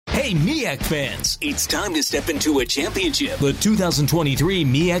Hey, MEAC fans, it's time to step into a championship. The 2023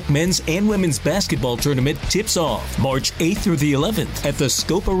 MEAC Men's and Women's Basketball Tournament tips off March 8th through the 11th at the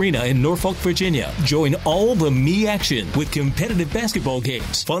Scope Arena in Norfolk, Virginia. Join all the MEAC action with competitive basketball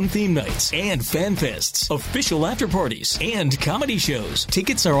games, fun theme nights, and fan fests, official after parties, and comedy shows.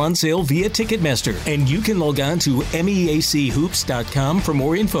 Tickets are on sale via Ticketmaster, and you can log on to meachoops.com for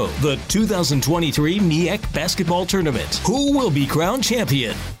more info. The 2023 MEAC Basketball Tournament. Who will be crowned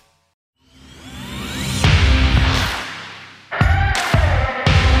champion?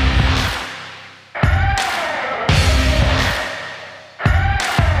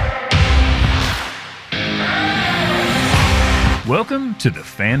 Welcome to the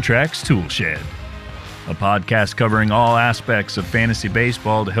Fantrax Toolshed, a podcast covering all aspects of fantasy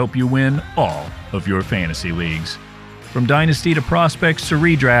baseball to help you win all of your fantasy leagues. From dynasty to prospects to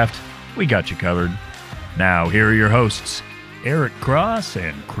redraft, we got you covered. Now, here are your hosts, Eric Cross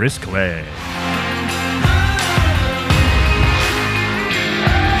and Chris Clegg.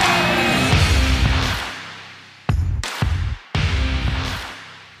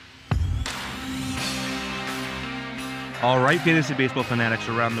 All right, fantasy baseball fanatics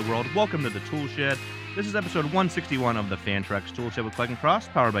around the world, welcome to the Toolshed. This is episode 161 of the Fantrax Toolshed with Clegg and Cross,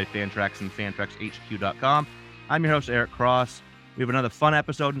 powered by Fantrax and FantraxHQ.com. I'm your host, Eric Cross. We have another fun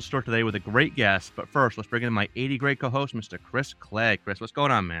episode in store today with a great guest, but first, let's bring in my 80 great co-host, Mr. Chris Clegg. Chris, what's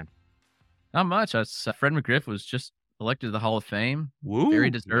going on, man? Not much. Fred McGriff was just elected to the Hall of Fame. Woo,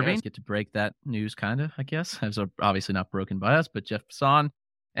 very deserving. yes. Get to break that news, kind of, I guess. It was obviously not broken by us, but Jeff Passan.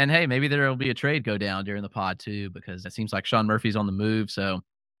 And hey, maybe there will be a trade go down during the pod too, because it seems like Sean Murphy's on the move. So a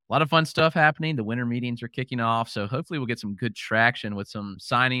lot of fun stuff happening. The winter meetings are kicking off. So hopefully we'll get some good traction with some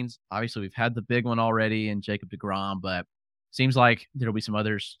signings. Obviously, we've had the big one already in Jacob deGrom, but seems like there'll be some of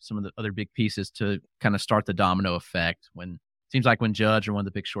the other big pieces to kind of start the domino effect. Seems like when Judge or one of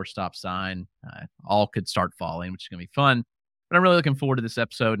the big shortstops sign, all could start falling, which is going to be fun. But I'm really looking forward to this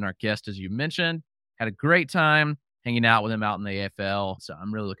episode. And our guest, as you mentioned, had a great time hanging out with him out in the AFL. So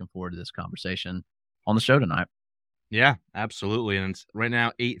I'm really looking forward to this conversation on the show tonight. Yeah, absolutely. And it's right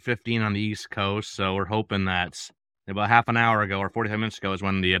now 8:15 on the East Coast, so we're hoping that about half an hour ago or 45 minutes ago is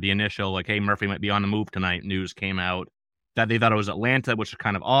when the initial, like, hey, Murphy might be on the move tonight news came out. That they thought it was Atlanta, which is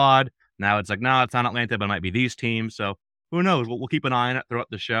kind of odd. Now it's like, no, it's not Atlanta, but it might be these teams. So who knows? We'll keep an eye on it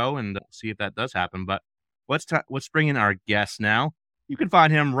throughout the show and see if that does happen. But let's bring in our guest now. You can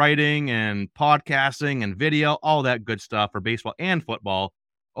find him writing and podcasting and video, all that good stuff for baseball and football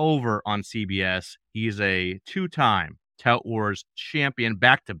over on CBS. He's a two-time Tout Wars champion,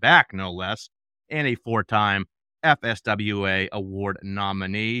 back-to-back, no less, and a four-time FSWA award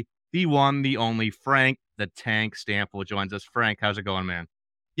nominee. The one, the only, Frank the Tank Stampfl joins us. Frank, how's it going, man?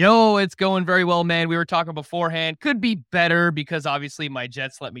 Yo, it's going very well, man. We were talking beforehand. Could be better because obviously my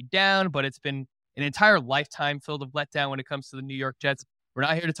Jets let me down, but it's been an entire lifetime filled of letdown when it comes to the New York Jets. We're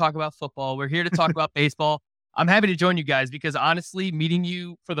not here to talk about football. We're here to talk about baseball. I'm happy to join you guys because honestly, meeting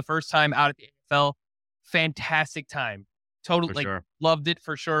you for the first time out at the NFL, fantastic time. Totally, loved it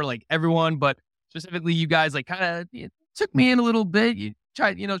for sure. Like everyone, but specifically you guys, like kind of took me in a little bit. You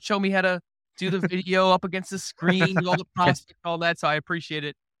tried, show me how to do the video up against the screen, all the prospects, all that. So I appreciate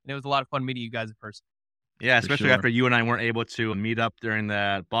it. And it was a lot of fun meeting you guys in person. Yeah, especially after you and I weren't able to meet up during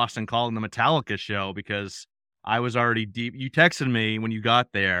the Boston Calling the Metallica show because I was already deep. You texted me when you got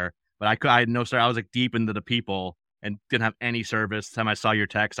there, but I had no service. I was like deep into the people and didn't have any service. The time I saw your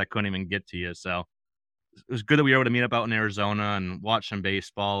text, I couldn't even get to you. So it was good that we were able to meet up out in Arizona and watch some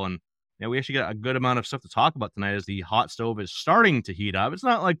baseball. And we actually got a good amount of stuff to talk about tonight as the hot stove is starting to heat up. It's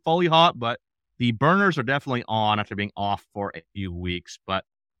not like fully hot, but the burners are definitely on after being off for a few weeks. But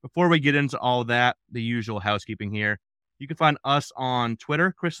before we get into all that, the usual housekeeping here, you can find us on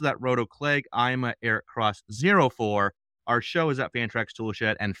Twitter. Chris is at Roto Clegg. I'm at Eric Cross 04. Our show is at Fantrax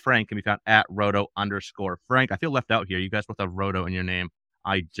Toolshed, and Frank can be found at Roto_Frank. I feel left out here. You guys both have Roto in your name.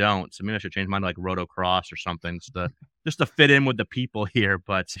 I don't. So maybe I should change mine to like Roto Cross or something just to fit in with the people here.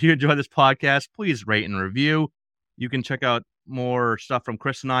 But if you enjoy this podcast, please rate and review. You can check out more stuff from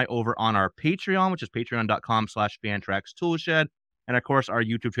Chris and I over on our Patreon, which is patreon.com/Fantrax Toolshed. And of course, our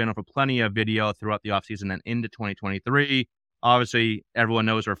YouTube channel for plenty of video throughout the offseason and into 2023. Obviously, everyone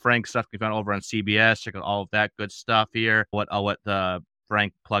knows where Frank's stuff can be found over on CBS. Check out all of that good stuff here. I'll let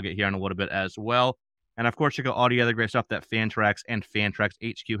Frank plug it here in a little bit as well. And of course, check out all the other great stuff that Fantrax and Fantrax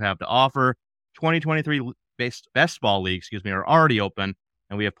HQ have to offer. 2023 best ball leagues, are already open.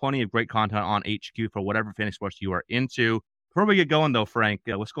 And we have plenty of great content on HQ for whatever fantasy sports you are into. Before we get going, though, Frank,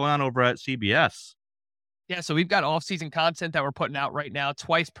 what's going on over at CBS? Yeah, so we've got off-season content that we're putting out right now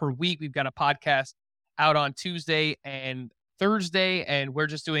twice per week. We've got a podcast out on Tuesday and Thursday, and we're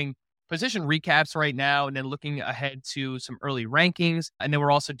just doing position recaps right now and then looking ahead to some early rankings. And then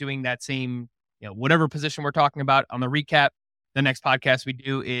we're also doing that same, whatever position we're talking about on the recap. The next podcast we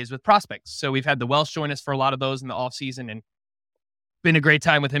do is with prospects. So we've had the Welsh join us for a lot of those in the off season, and been a great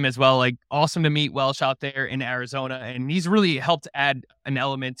time with him as well. Like, awesome to meet Welsh out there in Arizona. And he's really helped add an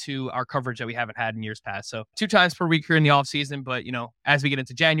element to our coverage that we haven't had in years past. So 2 times per week here in the off season. But, as we get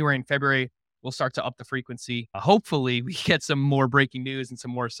into January and February, we'll start to up the frequency. Hopefully we get some more breaking news and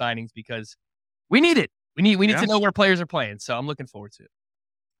some more signings, because we need it. We need to know where players are playing. So I'm looking forward to it.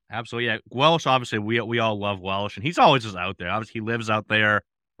 Absolutely. Yeah. Welsh, obviously, we all love Welsh, and he's always just out there. Obviously, he lives out there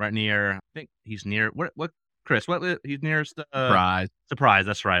right near, I think he's near, what Chris, he's nearest Surprise.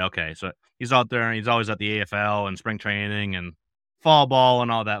 That's right. Okay. So he's out there, and he's always at the AFL and spring training and fall ball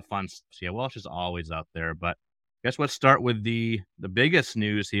and all that fun stuff. So, yeah, Welsh is always out there. But I guess let's start with the biggest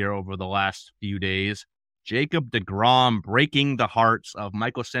news here over the last few days. Jacob deGrom breaking the hearts of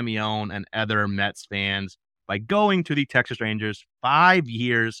Michael Simeone and other Mets fans by going to the Texas Rangers. 5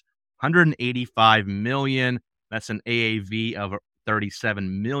 years, $185 million. That's an AAV of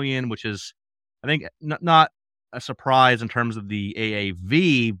 $37 million, which is, I think, not a surprise in terms of the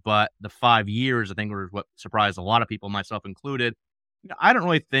AAV, but the 5 years, I think, was what surprised a lot of people, myself included. I don't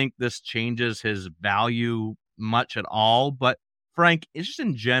really think this changes his value much at all, but Frank, it's just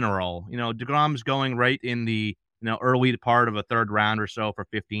in general, deGrom's going right in the, early part of a third round or so for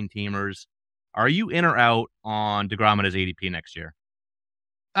 15 teamers. Are you in or out on deGrom at his ADP next year?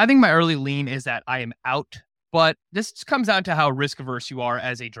 I think my early lean is that I am out, but this comes down to how risk averse you are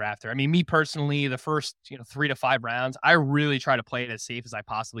as a drafter. I mean, me personally, the first 3 to 5 rounds, I really try to play it as safe as I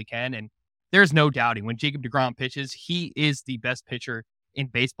possibly can. And there's no doubting when Jacob deGrom pitches, he is the best pitcher in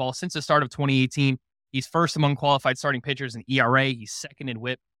baseball since the start of 2018. He's first among qualified starting pitchers in ERA. He's second in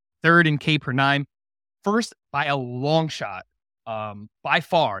WHIP, third in K per nine, first by a long shot, by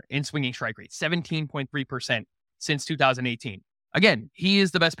far in swinging strike rate, 17.3% since 2018. Again, he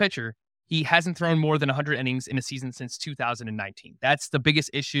is the best pitcher. He hasn't thrown more than 100 innings in a season since 2019. That's the biggest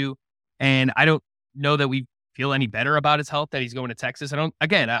issue. And I don't know that we feel any better about his health that he's going to Texas. I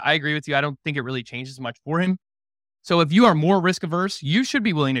agree with you. I don't think it really changes much for him. So if you are more risk averse, you should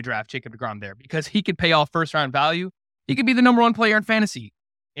be willing to draft Jacob deGrom there, because he could pay off first round value. He could be the number 1 player in fantasy.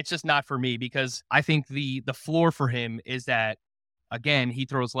 It's just not for me, because I think the floor for him is that, again, he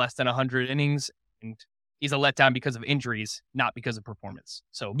throws less than 100 innings and he's a letdown because of injuries, not because of performance.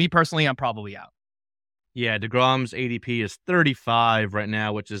 So me personally, I'm probably out. Yeah, deGrom's ADP is 35 right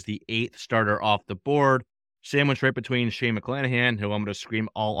now, which is the 8th starter off the board. Sandwiched right between Shane McClanahan, who I'm going to scream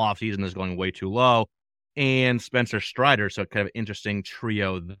all offseason is going way too low, and Spencer Strider. So kind of interesting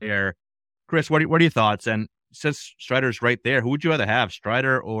trio there. Chris, what are your thoughts? And since Strider's right there, who would you rather have,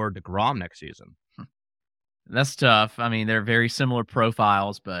 Strider or deGrom next season? That's tough. I mean, they're very similar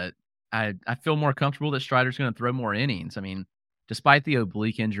profiles, but I feel more comfortable that Strider's going to throw more innings. I mean, despite the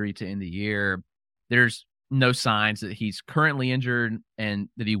oblique injury to end the year, there's no signs that he's currently injured and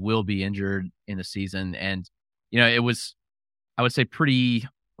that he will be injured in the season. And, it was, I would say, pretty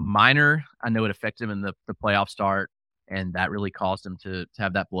minor. I know it affected him in the playoff start, and that really caused him to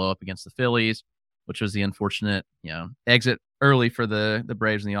have that blow up against the Phillies, which was the unfortunate, exit early for the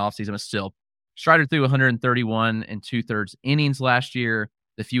Braves in the offseason. But still, Strider threw 131 and 2/3 innings last year,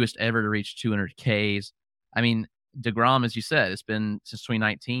 the fewest ever to reach 200 Ks. I mean, deGrom, as you said, it's been since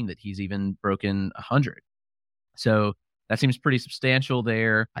 2019 that he's even broken 100. So that seems pretty substantial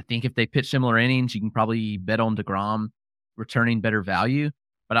there. I think if they pitch similar innings, you can probably bet on deGrom returning better value.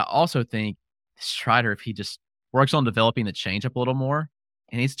 But I also think Strider, if he just works on developing the changeup a little more,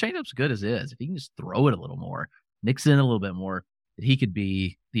 and his changeup's good as is, if he can just throw it a little more, mix it in a little bit more, that he could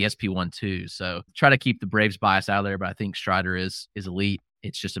be the SP1 too. So try to keep the Braves bias out of there, but I think Strider is elite.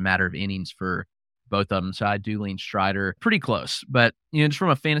 It's just a matter of innings for both of them. So I do lean Strider pretty close. But, just from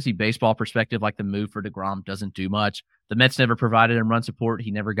a fantasy baseball perspective, like the move for deGrom doesn't do much. The Mets never provided him run support. He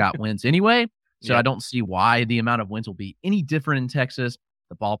never got wins anyway. So I don't see why the amount of wins will be any different in Texas.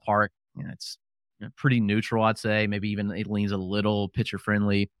 The ballpark, it's pretty neutral, I'd say. Maybe even it leans a little pitcher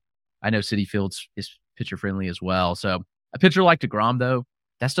friendly. I know Citi Fields is pitcher friendly as well. So a pitcher like deGrom, though,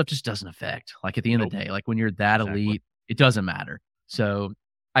 that stuff just doesn't affect. Like at the end of the day, like when you're that elite, it doesn't matter. So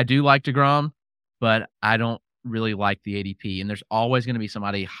I do like deGrom, but I don't really like the ADP. And there's always going to be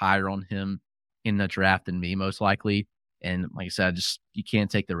somebody higher on him in the draft than me, most likely. And like I said, you can't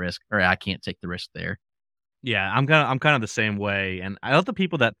take the risk, or I can't take the risk there. Yeah, I'm kind of the same way. And I love the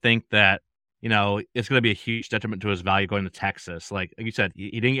people that think that, it's going to be a huge detriment to his value going to Texas. Like you said,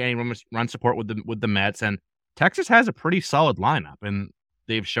 he didn't get any run support with the Mets, and Texas has a pretty solid lineup, and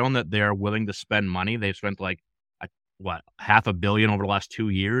they've shown that they're willing to spend money. They've spent $500 million over the last 2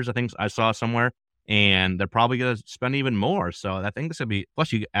 years, I think I saw somewhere. And they're probably going to spend even more. So I think this could be,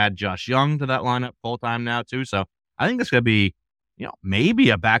 plus you add Josh Young to that lineup full time now too. So I think this could be,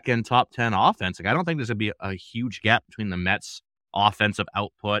 maybe a back end top 10 offense. Like, I don't think there's going to be a huge gap between the Mets offensive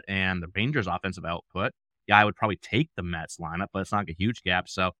output and the Rangers offensive output. Yeah, I would probably take the Mets lineup, but it's not a huge gap.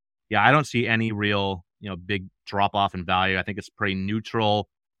 So yeah, I don't see any real, big drop off in value. I think it's pretty neutral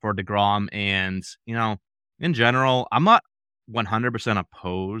for DeGrom. And, in general, I'm not 100%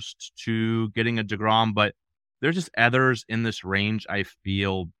 opposed to getting a DeGrom, but there's just others in this range I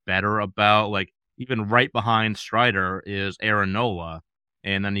feel better about. Like, even right behind Strider is Aaron Nola.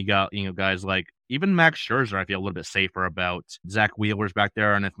 And then you got, guys like even Max Scherzer, I feel a little bit safer about. Zach Wheeler's back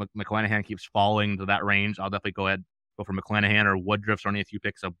there. And if McClanahan keeps falling to that range, I'll definitely go for McClanahan, or Woodruff's only a few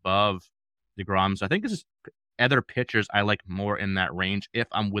picks above DeGrom. So I think this is other pitchers I like more in that range if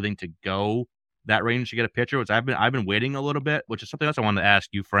I'm willing to go that range to get a pitcher, which I've been waiting a little bit, which is something else I wanted to ask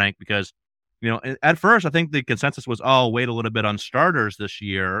you, Frank, because at first I think the consensus was, wait a little bit on starters this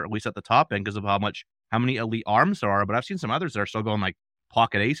year, at least at the top end, because of how many elite arms there are. But I've seen some others that are still going like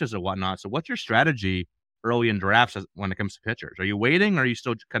pocket aces and whatnot. So what's your strategy early in drafts when it comes to pitchers? Are you waiting, or are you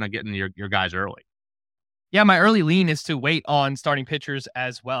still kind of getting your guys early? Yeah, my early lean is to wait on starting pitchers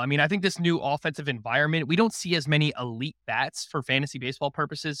as well. I mean, I think this new offensive environment, we don't see as many elite bats for fantasy baseball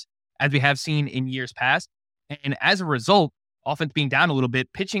purposes as we have seen in years past. And as a result, offense being down a little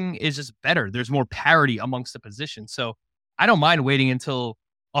bit, pitching is just better. There's more parity amongst the positions. So I don't mind waiting until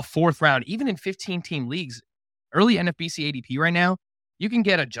a fourth round, even in 15-team leagues. Early NFBC ADP right now, you can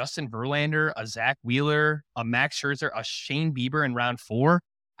get a Justin Verlander, a Zach Wheeler, a Max Scherzer, a Shane Bieber in round 4.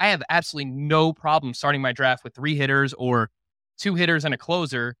 I have absolutely no problem starting my draft with 3 hitters or 2 hitters and a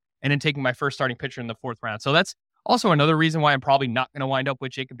closer, and then taking my first starting pitcher in the 4th round. So that's also another reason why I'm probably not going to wind up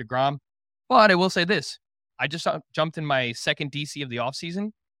with Jacob deGrom. But I will say this. I just jumped in my second DC of the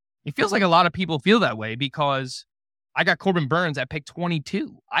offseason. It feels like a lot of people feel that way because I got Corbin Burnes at pick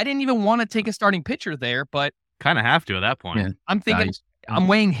 22. I didn't even want to take a starting pitcher there, but kind of have to at that point. Yeah. I'm thinking I'm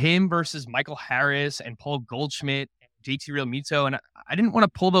weighing him versus Michael Harris and Paul Goldschmidt and JT Realmuto, and I didn't want to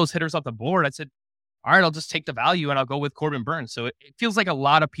pull those hitters off the board. I said, all right, I'll just take the value and I'll go with Corbin Burnes. So it feels like a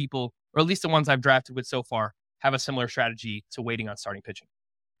lot of people, or at least the ones I've drafted with so far, have a similar strategy to waiting on starting pitching.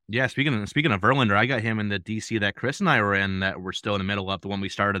 Yeah, speaking of Verlander, I got him in the DC that Chris and I were in, that we're still in the middle of, the one we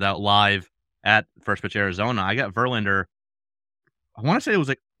started out live at First Pitch Arizona. I got Verlander, I want to say it was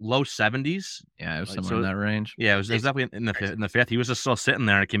like low 70s. Yeah, it was somewhere in that range. Yeah, it was definitely in the fifth. He was just still sitting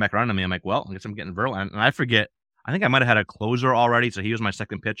there, and it came back around to me. I'm like, well, I guess I'm getting Verlander. And I forget, I think I might have had a closer already, so he was my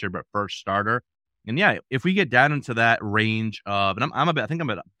second pitcher, but first starter. And yeah, if we get down into that range of, and I think I'm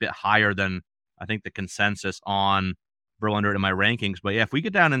a bit higher than I think the consensus on Verlander in my rankings. But yeah, if we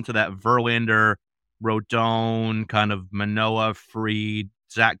get down into that Verlander, Rodon, kind of Manoah, Fried,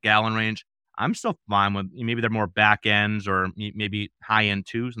 Zach Gallen range, I'm still fine with, maybe they're more back ends or maybe high end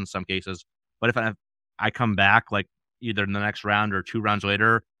 2s in some cases. But if I come back like either in the next round or 2 rounds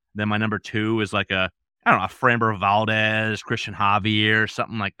later, then my number 2 is like a Framber Valdez, Christian Javier,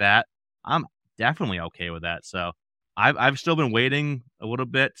 something like that, I'm definitely okay with that. So I've still been waiting a little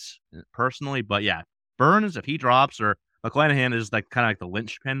bit personally, but yeah, Burnes, if he drops, or McClanahan is like kind of like the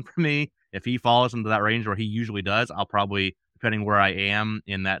linchpin for me. If he falls into that range where he usually does, I'll probably, depending where I am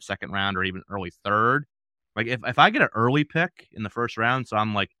in that second round or even early third, like if I get an early pick in the first round, so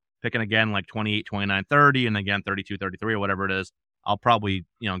I'm like picking again like 28, 29, 30, and again 32, 33 or whatever it is, I'll probably,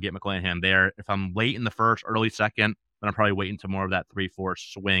 get McClanahan there. If I'm late in the first, early second, then I'm probably waiting to more of that 3-4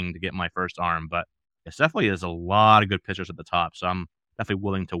 swing to get my first arm. But it's definitely is a lot of good pitchers at the top, so I'm definitely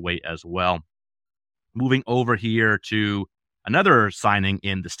willing to wait as well. Moving over here to another signing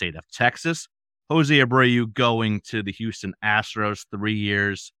in the state of Texas, Jose Abreu going to the Houston Astros, 3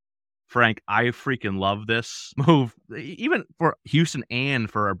 years. Frank, I freaking love this move, even for Houston and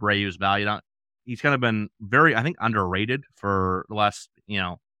for Abreu's value. He's kind of been very, I think, underrated for the last,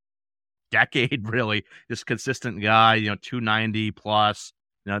 decade, really. This consistent guy, 290 plus.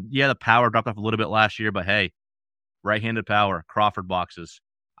 The power dropped off a little bit last year, but hey, right-handed power, Crawford boxes.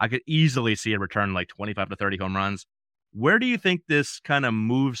 I could easily see a return like 25 to 30 home runs. Where do you think this kind of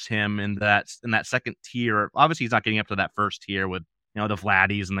moves him in that second tier? Obviously, he's not getting up to that first tier with, the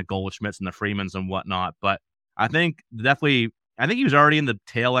Vladdies and the Goldschmidts and the Freemans and whatnot. But I think he was already in the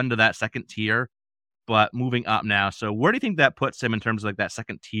tail end of that second tier, but moving up now. So where do you think that puts him in terms of like that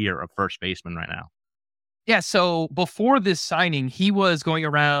second tier of first baseman right now? Yeah, so before this signing, he was going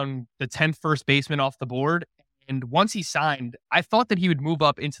around the 10th first baseman off the board. And once he signed, I thought that he would move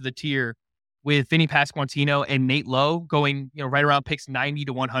up into the tier with Vinny Pasquantino and Nate Lowe going, right around picks 90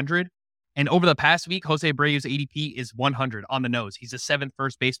 to 100. And over the past week, Jose Abreu's ADP is 100 on the nose. He's the 7th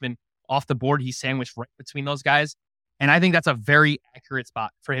first baseman off the board. He's sandwiched right between those guys. And I think that's a very accurate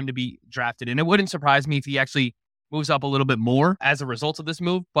spot for him to be drafted. And it wouldn't surprise me if he actually moves up a little bit more as a result of this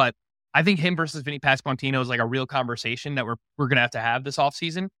move. But I think him versus Vinny Pasquantino is like a real conversation that we're going to have this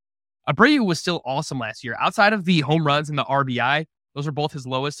offseason. Abreu was still awesome last year. Outside of the home runs and the RBI, those are both his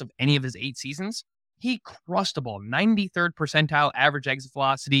lowest of any of his 8 seasons. He crushed the ball. 93rd percentile average exit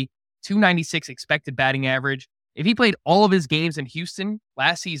velocity, 296 expected batting average. If he played all of his games in Houston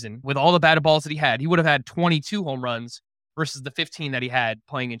last season with all the batted balls that he would have had 22 home runs versus the 15 that he had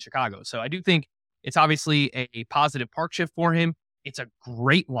playing in Chicago. So I do think it's obviously a positive park shift for him. It's a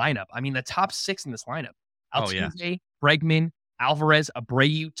great lineup. I mean, the top 6 in this lineup: Altuve, Bregman, Alvarez,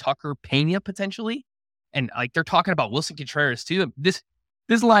 Abreu, Tucker, Pena potentially. And like they're talking about Wilson Contreras too. This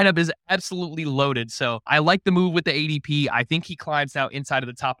lineup is absolutely loaded. So I like the move with the ADP. I think he climbs now inside of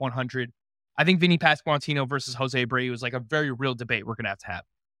the top 100. I think Vinny Pasquantino versus Jose Abreu is like a very real debate we're going to have.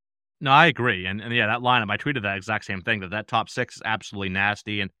 No, I agree. And yeah, that lineup, I tweeted that exact same thing, that top 6 is absolutely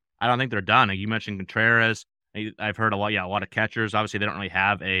nasty. And I don't think they're done. You mentioned Contreras. I've heard a lot of catchers. Obviously, they don't really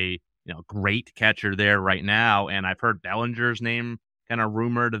have a great catcher there right now. And I've heard Bellinger's name kind of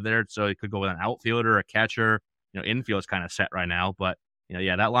rumored there, so he could go with an outfielder, a catcher. Infield is kind of set right now, but that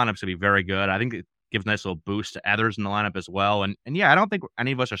lineup's gonna be very good. I think it gives a nice little boost to others in the lineup as well. And yeah, I don't think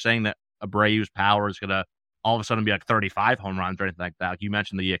any of us are saying that Abreu's power is gonna all of a sudden be like 35 home runs or anything like that. Like you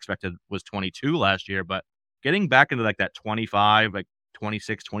mentioned that he expected was 22 last year, but getting back into like that 25, like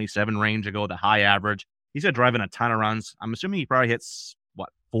 26, 27 range to go with the high average. He's gonna drive in a ton of runs. I'm assuming he probably hits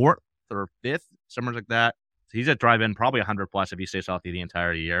 4th or 5th, somewhere like that. So he's at drive in probably 100 plus if he stays healthy the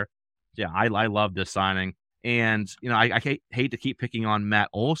entire year. Yeah, I love this signing. And, I hate to keep picking on Matt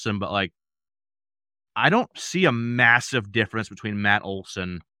Olson, but like, I don't see a massive difference between Matt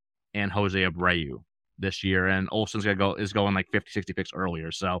Olson and Jose Abreu this year. And Olson's is going like 50, 60 picks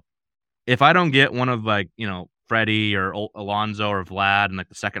earlier. So if I don't get one of like, Freddie or Alonso or Vlad in like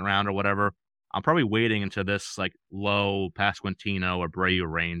the 2nd round or whatever, I'm probably waiting until this like low Pasquantino Abreu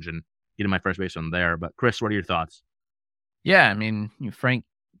range and getting my first base on there. But Chris, what are your thoughts? Yeah, I mean, Frank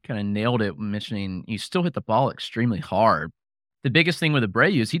kind of nailed it mentioning you still hit the ball extremely hard. The biggest thing with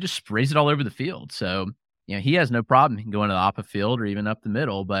Abreu is he just sprays it all over the field. So, he has no problem. He can go into the opposite field or even up the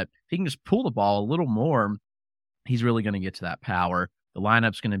middle, but if he can just pull the ball a little more, he's really going to get to that power. The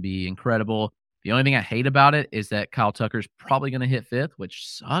lineup's going to be incredible. The only thing I hate about it is that Kyle Tucker's probably going to hit 5th, which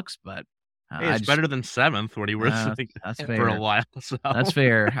sucks, but hey, it's better than 7th when he was for a while. So. That's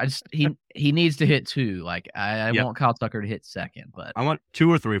fair. He needs to hit 2. Like I want Kyle Tucker to hit 2nd, but I want 2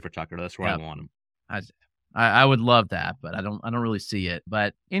 or 3 for Tucker. That's where I want him. I would love that, but I don't really see it.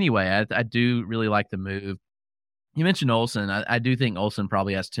 But anyway, I do really like the move. You mentioned Olson. I do think Olson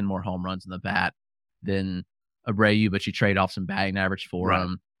probably has 10 more home runs in the bat than Abreu, but you trade off some batting average for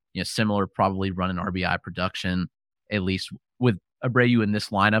him. Similar probably running RBI production, at least with Abreu in this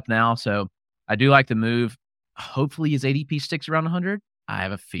lineup now. So I do like the move. Hopefully his ADP sticks around 100. I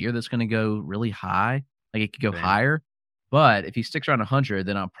have a fear that's going to go really high. Like it could go higher. But if he sticks around 100,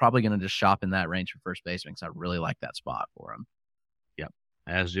 then I'm probably going to just shop in that range for first baseman because I really like that spot for him. Yep,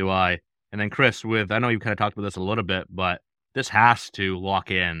 as do I. And then Chris, I know you kind of talked about this a little bit, but this has to lock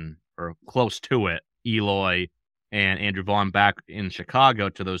in or close to it, Eloy and Andrew Vaughn back in Chicago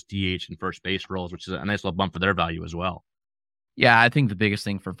to those DH and first base roles, which is a nice little bump for their value as well. Yeah, I think the biggest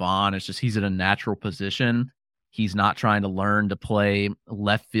thing for Vaughn is just he's in a natural position. He's not trying to learn to play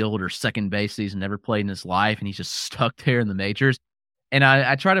left field or second base that he's never played in his life, and he's just stuck there in the majors. And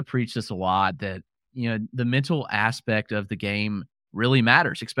I try to preach this a lot that, the mental aspect of the game really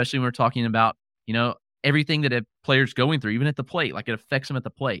matters, especially when we're talking about, everything that a player's going through, even at the plate, like it affects him at the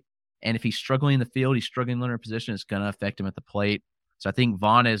plate. And if he's struggling in the field, he's struggling in learner position, it's going to affect him at the plate. So I think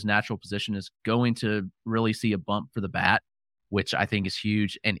Vaughn, as natural position, is going to really see a bump for the bat, which I think is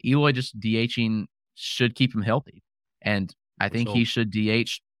huge. And Eloy just DHing should keep him healthy. And I think he should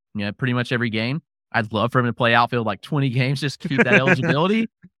DH, pretty much every game. I'd love for him to play outfield like 20 games just to keep that eligibility.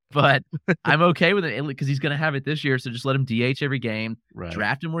 But I'm okay with it because he's going to have it this year. So just let him DH every game,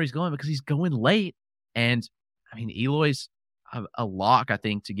 draft him where he's going because he's going late. And I mean, Eloy's a lock, I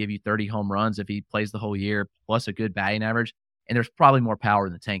think, to give you 30 home runs if he plays the whole year, plus a good batting average. And there's probably more power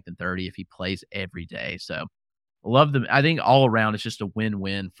in the tank than 30 if he plays every day. So I think all around it's just a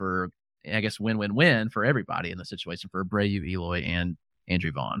win-win for everybody in the situation for Abreu, Eloy, and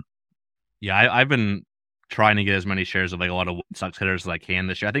Andrew Vaughn. Yeah, I've been trying to get as many shares of like a lot of White Sox hitters as I can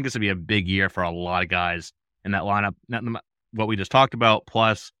this year. I think this would be a big year for a lot of guys in that lineup. What we just talked about,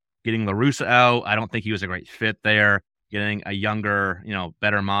 plus getting La Russa out. I don't think he was a great fit there. getting a younger,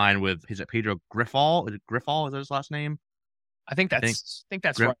 better mind with, is it Pedro Grifol? Is it Grifol? Is that his last name? I think that's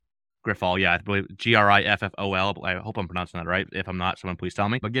right. Grifol, yeah, I believe Griffol. I hope I'm pronouncing that right. If I'm not, someone please tell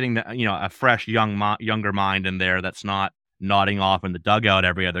me. But getting a fresh younger mind in there that's not nodding off in the dugout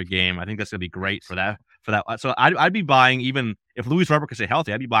every other game, I think that's gonna be great for that. So I'd be buying, even if Luis Robert could stay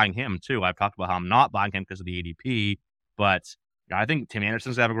healthy, I'd be buying him too. I've talked about how I'm not buying him because of the ADP, but I think Tim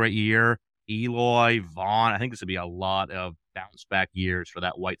Anderson's gonna have a great year. Eloy, Vaughn, I think this would be a lot of bounce back years for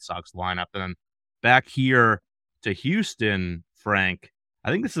that White Sox lineup. And then back here to Houston, Frank, I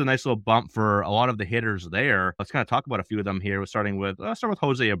think this is a nice little bump for a lot of the hitters there. Let's kind of talk about a few of them here. Let's start with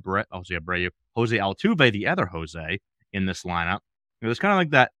Jose Altuve, the other Jose in this lineup. There's kind of like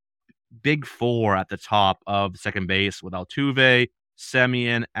that big four at the top of second base with Altuve,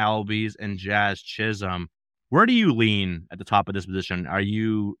 Semien, Albies, and Jazz Chisholm. Where do you lean at the top of this position?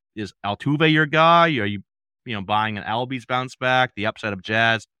 Is Altuve your guy? Are you buying an Albies bounce back, the upside of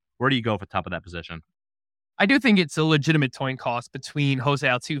Jazz? Where do you go for top of that position? I do think it's a legitimate coin cost between Jose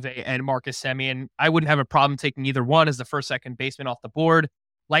Altuve and Marcus Semien. I wouldn't have a problem taking either one as the first, second baseman off the board,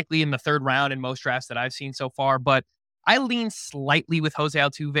 likely in the third round in most drafts that I've seen so far. But I lean slightly with Jose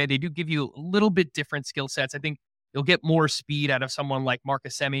Altuve. They do give you a little bit different skill sets. I think you'll get more speed out of someone like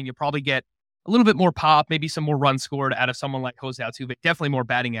Marcus Semien. You'll probably get a little bit more pop, maybe some more runs scored out of someone like Jose Altuve. Definitely more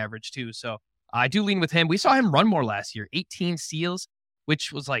batting average too. So I do lean with him. We saw him run more last year, 18 steals,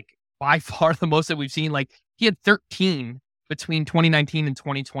 which was like by far the most that we've seen. Like he had 13 between 2019 and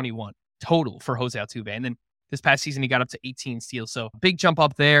 2021 total for Jose Altuve. And then this past season, he got up to 18 steals. So big jump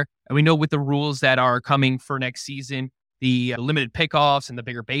up there. And we know with the rules that are coming for next season, the limited pickoffs and the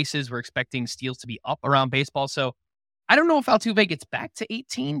bigger bases, we're expecting steals to be up around baseball. So I don't know if Altuve gets back to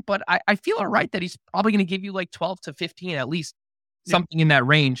 18, but I feel all right that he's probably going to give you like 12 to 15 at least, something in that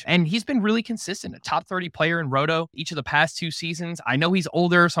range. And he's been really consistent, a top 30 player in Roto each of the past 2 seasons. I know he's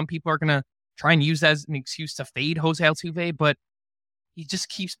older. Some people are going to try and use that as an excuse to fade Jose Altuve, but he just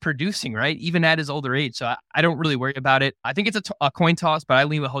keeps producing, right? Even at his older age. So I don't really worry about it. I think it's a coin toss, but I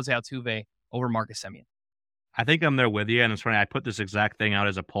lean with Jose Altuve over Marcus Semien. I think I'm there with you. And it's funny, I put this exact thing out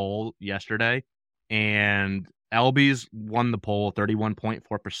as a poll yesterday, and Albies won the poll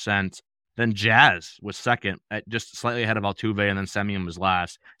 31.4%. Then Jazz was second, at just slightly ahead of Altuve, and then Semien was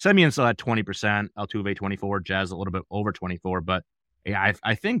last. Semien still had 20%, Altuve 24%, Jazz a little bit over 24%. But yeah,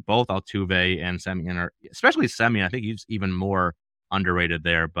 I think both Altuve and Semien are, especially Semien, I think he's even more underrated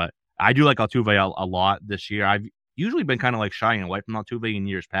there. But I do like Altuve a lot this year. I've usually been kind of like shying away from Altuve in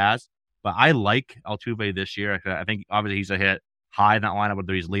years past, but I like Altuve this year. I think obviously he's a hit high in that lineup,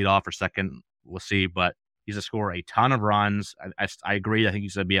 whether he's lead off or second, we'll see. But he's a scorer a ton of runs. I agree. I think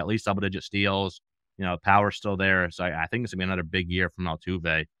he's going to be at least double-digit steals. Power's still there. So I think it's going to be another big year from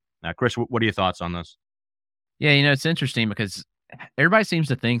Altuve. Chris, what are your thoughts on this? Yeah, it's interesting because everybody seems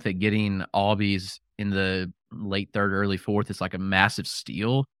to think that getting Albies in the late third, early fourth is like a massive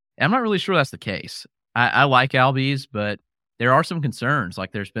steal. And I'm not really sure that's the case. I like Albies, but there are some concerns.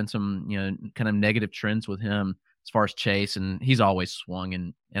 Like there's been some, kind of negative trends with him as far as chase, and he's always swung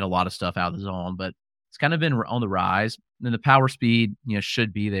and a lot of stuff out of the zone, but it's kind of been on the rise. And the power speed,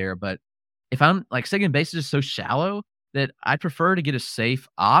 should be there. But if I'm like second base is just so shallow that I'd prefer to get a safe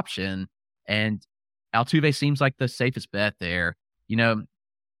option. And Altuve seems like the safest bet there.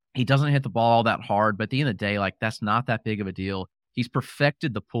 He doesn't hit the ball all that hard, but at the end of the day, like that's not that big of a deal. He's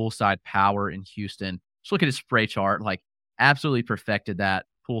perfected the pull side power in Houston. Just look at his spray chart, like absolutely perfected that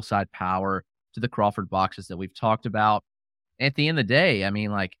pull side power to the Crawford boxes that we've talked about. And at the end of the day, I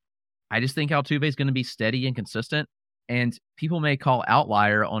mean, like, I just think Altuve is going to be steady and consistent, and people may call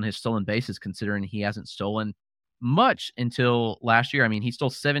outlier on his stolen bases considering he hasn't stolen much until last year. I mean, he stole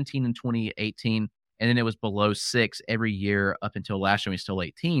 17 in 2018, and then it was below 6 every year up until last year when he stole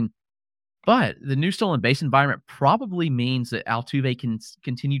 18. But the new stolen base environment probably means that Altuve can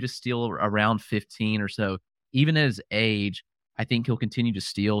continue to steal around 15 or so. Even at his age, I think he'll continue to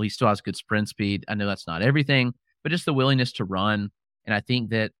steal. He still has good sprint speed. I know that's not everything, but just the willingness to run. And I think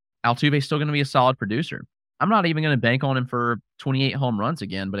that Altuve is still going to be a solid producer. I'm not even going to bank on him for 28 home runs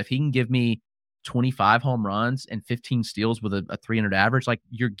again, but if he can give me 25 home runs and 15 steals with a 300 average, like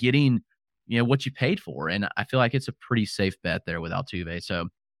you're getting, what you paid for. And I feel like it's a pretty safe bet there with Altuve. So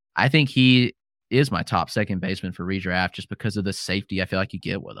I think he is my top second baseman for redraft just because of the safety I feel like you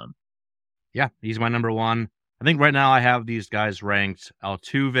get with him. Yeah, he's my number one. I think right now I have these guys ranked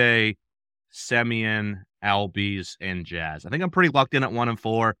Altuve, Semien, Albies, and Jazz. I think I'm pretty locked in at 1 and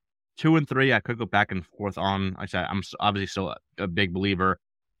 4. 2 and 3, I could go back and forth on. Like I said, I'm obviously still a big believer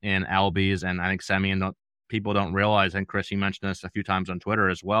in Albies, and I think Semien, people don't realize, and Chris, you mentioned this a few times on Twitter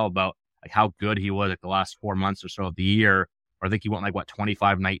as well, about like how good he was like the last 4 months or so of the year. Or I think he went like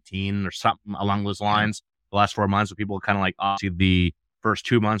 25-19 or something along those lines. The last 4 months, people kind of like obviously the first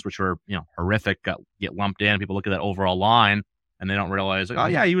 2 months, which were horrific, get lumped in. People look at that overall line and they don't realize like, oh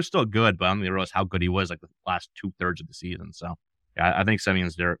yeah, he was still good, but I don't realize how good he was like the last 2/3 of the season. So yeah, I think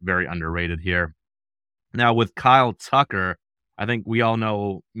Semion's very underrated here. Now with Kyle Tucker, I think we all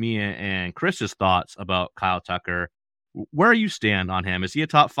know me and Chris's thoughts about Kyle Tucker. Where you stand on him? Is he a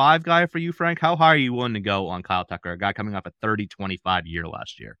top 5 guy for you, Frank? How high are you willing to go on Kyle Tucker, a guy coming off a 30-25 year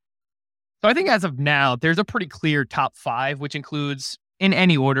last year? So I think as of now, there's a pretty clear top 5, which includes, in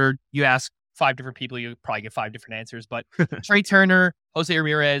any order, you ask 5 different people, you probably get 5 different answers. But Trey Turner, Jose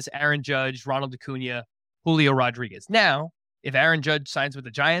Ramirez, Aaron Judge, Ronald Acuna, Julio Rodriguez. Now, if Aaron Judge signs with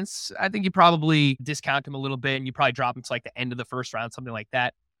the Giants, I think you probably discount him a little bit and you probably drop him to like the end of the first round, something like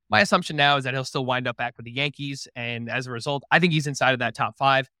that. My assumption now is that he'll still wind up back with the Yankees. And as a result, I think he's inside of that top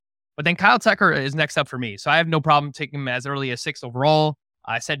 5. But then Kyle Tucker is next up for me. So I have no problem taking him as early as 6th overall.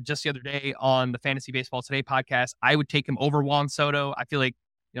 I said just the other day on the Fantasy Baseball Today podcast, I would take him over Juan Soto. I feel like,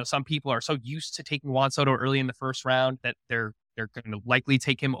 some people are so used to taking Juan Soto early in the first round that they're going to likely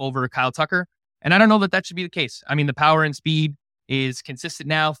take him over Kyle Tucker. And I don't know that should be the case. I mean, the power and speed is consistent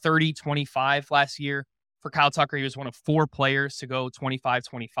now, 30-25 last year. For Kyle Tucker, he was one of 4 players to go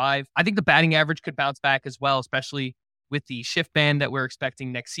 25-25. I think the batting average could bounce back as well, especially with the shift ban that we're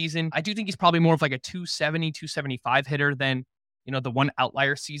expecting next season. I do think he's probably more of like a 270, 275 hitter than, the one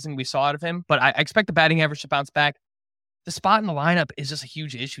outlier season we saw out of him. But I expect the batting average to bounce back. The spot in the lineup is just a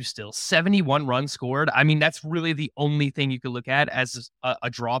huge issue still. 71 runs scored. I mean, that's really the only thing you could look at as a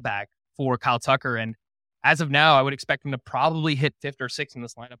drawback for Kyle Tucker. And as of now, I would expect him to probably hit 5th or 6th in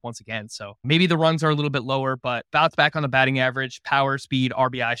this lineup once again. So maybe the runs are a little bit lower, but bounce back on the batting average, power, speed,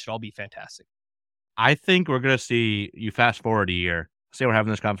 RBI should all be fantastic. I think we're going to see, you fast forward a year, say we're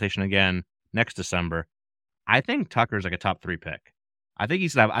having this conversation again next December. I think Tucker's like a top 3 pick. I think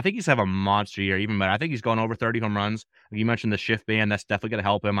he's have a monster year, even better. I think he's going over 30 home runs. Like you mentioned the shift ban, that's definitely going to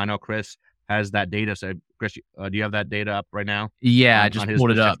help him. I know Chris has that data. So Chris, do you have that data up right now? Yeah, I just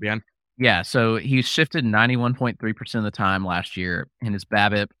pulled it up. Ban? Yeah, so he shifted 91.3% of the time last year, and his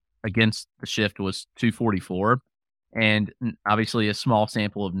BABIP against the shift was 244. And obviously a small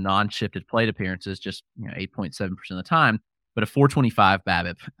sample of non-shifted plate appearances, just 8.7% of the time, but a 425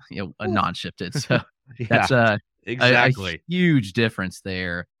 BABIP, a non-shifted. So that's exactly a huge difference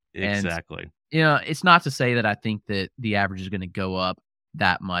there. Exactly. And, it's not to say that I think that the average is going to go up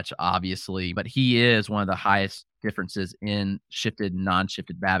that much, obviously, but he is one of the highest differences in shifted and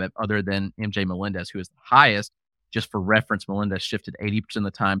non-shifted BABIP, other than MJ Melendez, who is the highest. Just for reference, Melendez shifted 80% of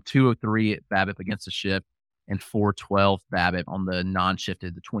the time, 203 BABIP against the shift, and 412 BABIP on the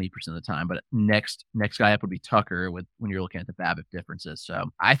non-shifted, the 20% of the time. But next guy up would be Tucker when you're looking at the BABIP differences. So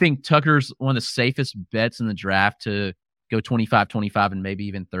I think Tucker's one of the safest bets in the draft to go 25-25 and maybe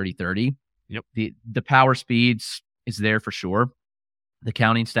even 30-30. Yep. The power speeds is there for sure. The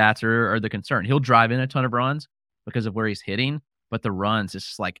counting stats are the concern. He'll drive in a ton of runs because of where he's hitting, but the runs, it's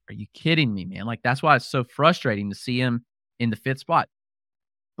just like, are you kidding me, man? Like, that's why it's so frustrating to see him in the 5th spot.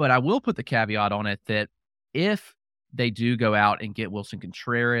 But I will put the caveat on it that if they do go out and get Wilson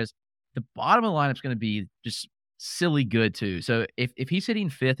Contreras, the bottom of the lineup is going to be just silly good too. So if he's hitting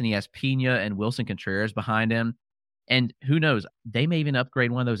 5th and he has Pena and Wilson Contreras behind him, and who knows, they may even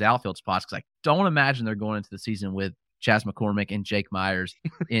upgrade one of those outfield spots, because I don't imagine they're going into the season with Chas McCormick and Jake Myers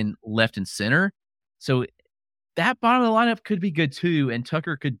in left and center. So that bottom of the lineup could be good too. And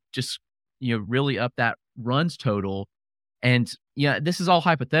Tucker could just, really up that runs total. And this is all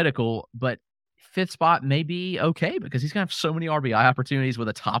hypothetical, but 5th spot may be okay because he's going to have so many RBI opportunities with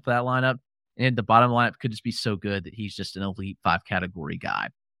the top of that lineup. And the bottom lineup could just be so good that he's just an elite 5 category guy.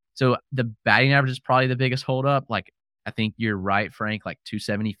 So the batting average is probably the biggest holdup. Like, I think you're right, Frank, like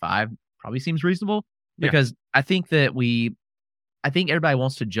 275 probably seems reasonable. Because I think everybody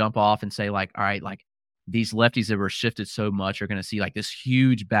wants to jump off and say, like, all right, like these lefties that were shifted so much are going to see like this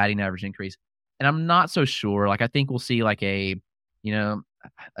huge batting average increase. And I'm not so sure. Like, I think we'll see like a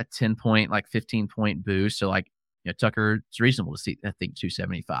 10 point, like 15 point boost. So like, Tucker, it's reasonable to see, I think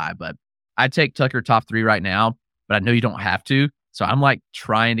 275, but I'd take Tucker top 3 right now, but I know you don't have to. So I'm like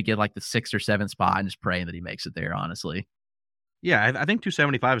trying to get like the 6th or 7th spot and just praying that he makes it there, honestly. Yeah, I think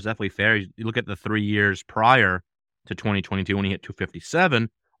 275 is definitely fair. You look at the 3 years prior to 2022 when he hit 257,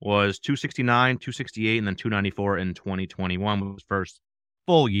 was 269, 268, and then 294 in 2021 was his first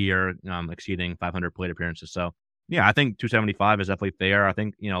full year exceeding 500 plate appearances. So, yeah, I think 275 is definitely fair. I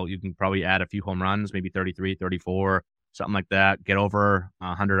think, you can probably add a few home runs, maybe 33, 34, something like that, get over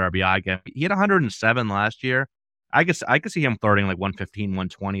 100 RBI. He had 107 last year. I guess I could see him flirting like 115,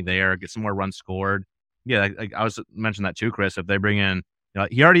 120 there, get some more runs scored. Yeah, I was mentioning that too, Chris. If they bring in,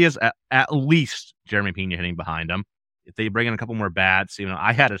 he already is at least Jeremy Pena hitting behind him. If they bring in a couple more bats,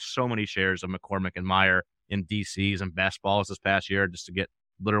 I had so many shares of McCormick and Meyer in DCs and best balls this past year just to get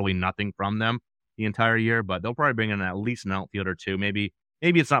literally nothing from them the entire year. But they'll probably bring in at least an outfielder too. Maybe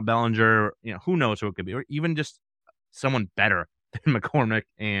it's not Bellinger. Who knows who it could be, or even just someone better than McCormick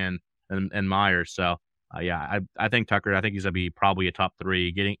and Meyer. So. I think Tucker. I think he's gonna be probably a top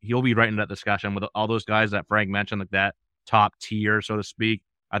 3. He'll be right in that discussion with all those guys that Frank mentioned, like that top tier, so to speak.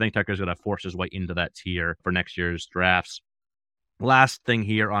 I think Tucker's gonna force his way into that tier for next year's drafts. Last thing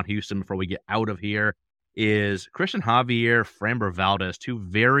here on Houston before we get out of here is Christian Javier, Framber Valdez, 2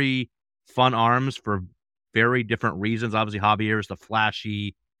 very fun arms for very different reasons. Obviously, Javier is the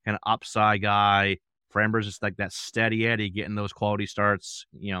flashy kind of upside guy. Framber's just like that steady Eddie, getting those quality starts.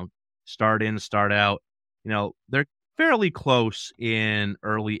 Start in, start out. They're fairly close in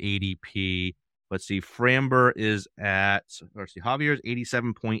early ADP. Let's see, Framber is Javier's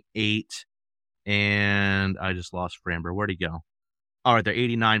 87.8, and I just lost Framber. Where'd he go? All right, they're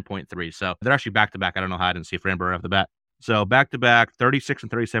 89.3. So they're actually back-to-back. I don't know how I didn't see Framber right off the bat. So back-to-back, 36th and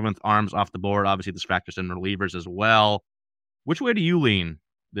 37th arms off the board. Obviously, this factors in relievers as well. Which way do you lean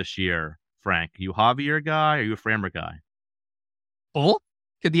this year, Frank? Are you a Javier guy or are you a Framber guy? Both?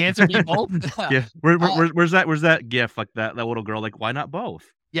 Could the answer be both? Yeah. Where's that gif, like that little girl, like, why not both?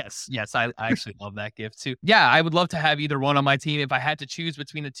 Yes. I actually love that gif too. Yeah, I would love to have either one on my team. If I had to choose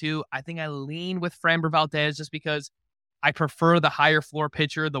between the two, I think I lean with Framber Valdez just because I prefer the higher floor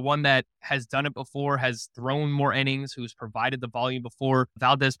pitcher, the one that has done it before, has thrown more innings, who's provided the volume before.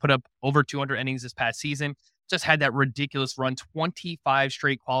 Valdez put up over 200 innings this past season, just had that ridiculous run, 25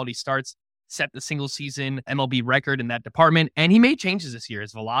 straight quality starts. Set the single season MLB record in that department. And he made changes this year.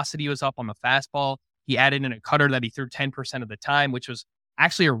 His velocity was up on the fastball. He added in a cutter that he threw 10% of the time, which was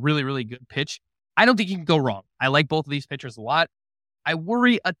actually a really, really good pitch. I don't think you can go wrong. I like both of these pitchers a lot. I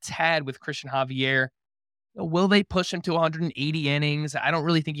worry a tad with Christian Javier. Will they push him to 180 innings? I don't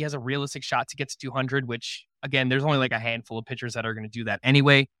really think he has a realistic shot to get to 200, which, again, there's only like a handful of pitchers that are going to do that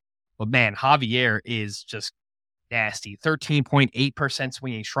anyway. But man, Javier is just nasty. 13.8%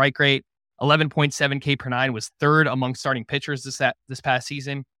 swinging strike rate. 11.7 K per 9 was 3rd among starting pitchers this past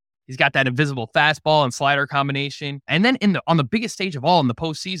season. He's got that invisible fastball and slider combination. And then on the biggest stage of all in the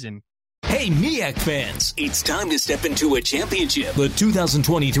postseason, Hey, MEAC fans, it's time to step into a championship. The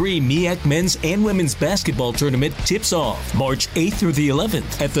 2023 MEAC Men's and Women's Basketball Tournament tips off March 8th through the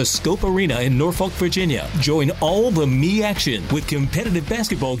 11th at the Scope Arena in Norfolk, Virginia. Join all the MEAC action with competitive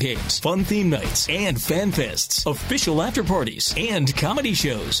basketball games, fun theme nights, and fan fests, official after parties, and comedy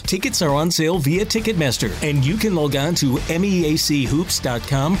shows. Tickets are on sale via Ticketmaster, and you can log on to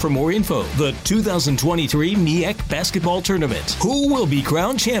meachoops.com for more info. The 2023 MEAC Basketball Tournament. Who will be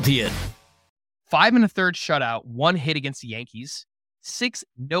crowned champion? 5 1/3 shutout, 1 hit against the Yankees, 6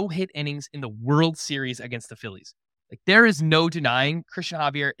 no-hit innings in the World Series against the Phillies. Like, there is no denying Christian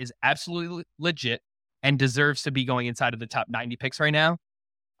Javier is absolutely legit and deserves to be going inside of the top 90 picks right now.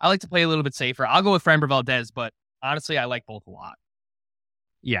 I like to play a little bit safer. I'll go with Framber Valdez, but honestly, I like both a lot.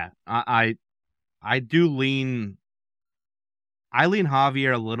 Yeah, I do lean. I lean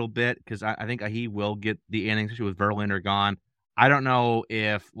Javier a little bit because I think he will get the innings, especially with Verlander gone. I don't know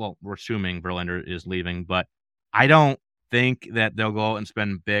we're assuming Verlander is leaving, but I don't think that they'll go out and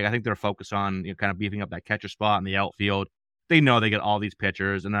spend big. I think they're focused on kind of beefing up that catcher spot in the outfield. They know they get all these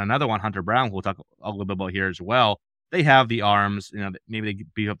pitchers. And then another one, Hunter Brown, who we'll talk a little bit about here as well. They have the arms. Maybe they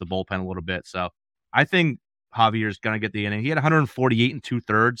beef up the bullpen a little bit. So I think Javier's going to get the inning. He had 148 and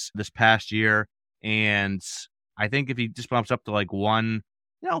 2/3 this past year. And I think if he just bumps up to like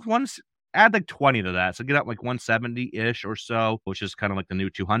add like 20 to that. So get up like 170-ish or so, which is kind of like the new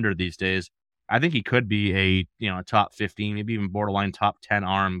 200 these days. I think he could be a top 15, maybe even borderline top 10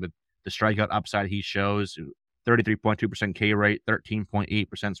 arm with the strikeout upside he shows. 33.2% K rate,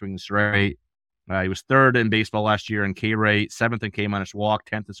 13.8% swinging strike. He was 3rd in baseball last year in K rate, 7th in K minus walk,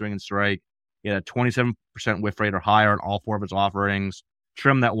 10th in swinging strike. He had a 27% whiff rate or higher on all 4 of his offerings.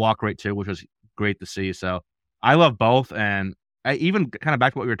 Trimmed that walk rate too, which was great to see. So I love both. And I even kind of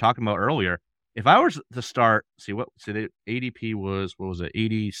back to what we were talking about earlier. If I was to start, the ADP was,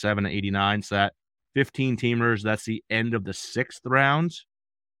 87 to 89 set, 15 teamers. That's the end of the 6th round.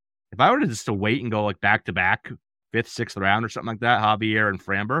 If I were to just wait and go like back to back, 5th, 6th round or something like that, Javier and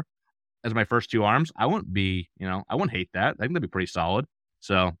Framber as my first 2 arms, I wouldn't hate that. I think that'd be pretty solid.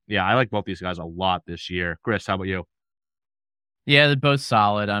 So yeah, I like both these guys a lot this year. Chris, how about you? Yeah, they're both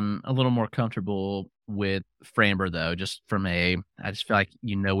solid. I'm a little more comfortable with Framber though, I just feel like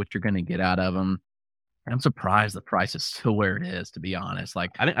you know what you're going to get out of him. I'm surprised the price is still where it is, to be honest. Like,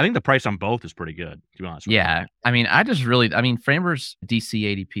 I think the price on both is pretty good, to be honest with you. yeah, I mean, Framber's DC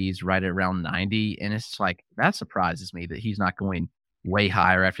ADP is right at around 90, and it's like, that surprises me that he's not going way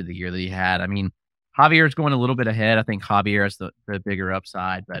higher after the year that he had. I mean, Javier's going a little bit ahead. I think Javier has the bigger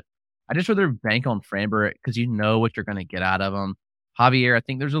upside, but I just rather bank on Framber because you know what you're going to get out of him. Javier, I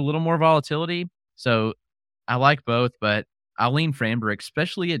think there's a little more volatility, so I like both, but I'll lean Framber,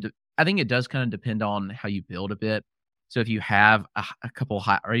 especially I think it does kind of depend on how you build a bit. So if you have a couple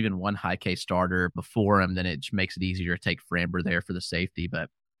high or even one high K starter before him, then it just makes it easier to take Framber there for the safety. But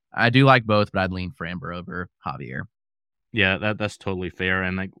I do like both, but I'd lean Framber over Javier. Yeah, that's totally fair.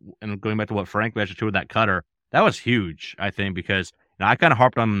 And going back to what Frank mentioned too with that cutter, that was huge, I think, because I kind of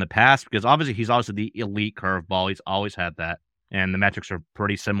harped on him in the past because obviously he's also the elite curveball. He's always had that. And the metrics are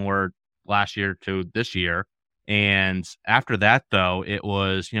pretty similar last year to this year. And after that, though, it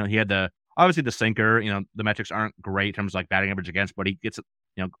was, he had obviously the sinker, the metrics aren't great in terms of like batting average against, but he gets,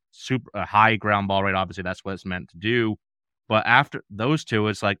 super high ground ball rate. Obviously, that's what it's meant to do. But after those two,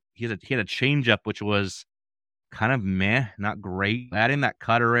 it's like he had a changeup, which was kind of meh, not great. Adding that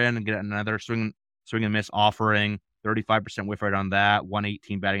cutter in and get another swing and miss offering, 35% whiff rate on that,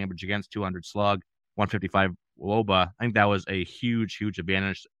 118 batting average against, 200 slug, 155 WOBA. I think that was a huge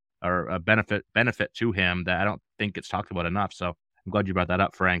advantage or a benefit to him that I don't think it's talked about enough. So I'm glad you brought that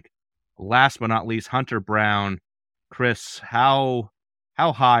up, Frank. Last but not least, Hunter Brown. Chris, how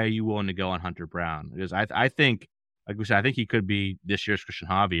high are you willing to go on Hunter Brown? Because I think, like we said, I think he could be this year's Christian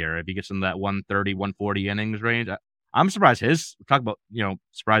Javier if he gets in that 130, 140 innings range. I'm surprised talk about,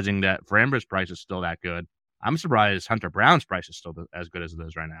 surprising that Framber's price is still that good. I'm surprised Hunter Brown's price is still as good as it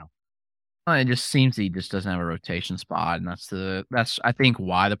is right now. It just seems he just doesn't have a rotation spot, and that's I think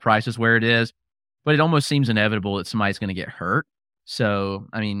why the price is where it is. But it almost seems inevitable that somebody's going to get hurt. So,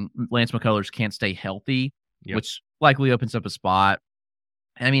 I mean, Lance McCullers can't stay healthy, which likely opens up a spot.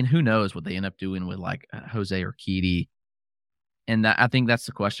 I mean, who knows what they end up doing with like Jose Urquidy. And I think that's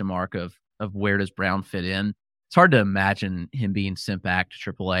the question mark of where does Brown fit in. It's hard to imagine him being sent back to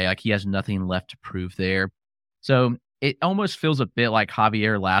AAA. Like, he has nothing left to prove there. So it almost feels a bit like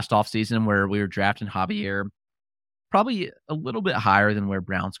Javier last offseason, where we were drafting Javier probably a little bit higher than where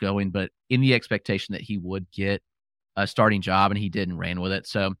Brown's going, but in the expectation that he would get a starting job, and he did and ran with it.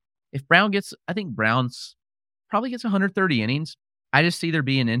 So if Brown I think Brown's probably gets 130 innings. I just see there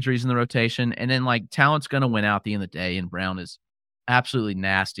being injuries in the rotation, and then like talent's going to win out at the end of the day, and Brown is absolutely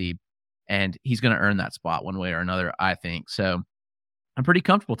nasty, and he's going to earn that spot one way or another, I think. So I'm pretty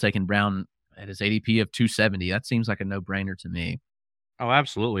comfortable taking Brown at his ADP of 270. That seems like a no-brainer to me. Oh,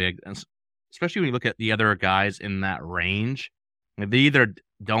 absolutely. Especially when you look at the other guys in that range. They either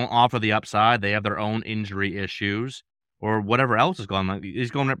don't offer the upside, they have their own injury issues, or whatever else is going on.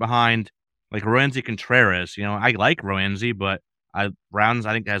 He's going right behind like Roansy Contreras. I like Roansy, but Brown's,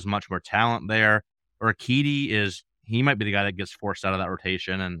 I think, has much more talent there. Urquidy he might be the guy that gets forced out of that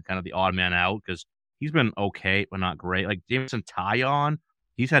rotation and kind of the odd man out because he's been okay, but not great. Like Jameson Taillon,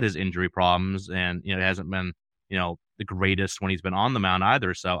 he's had his injury problems, and it hasn't been the greatest when he's been on the mound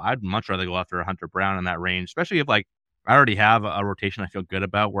either. So I'd much rather go after Hunter Brown in that range, especially if like I already have a rotation I feel good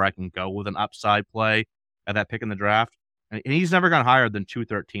about where I can go with an upside play at that pick in the draft. And he's never gone higher than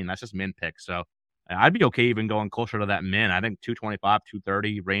 213. That's just min pick. So I'd be okay even going closer to that min. I think 225,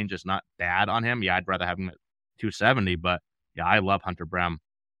 230 range is not bad on him. Yeah, I'd rather have him at 270, but yeah, I love Hunter Brown.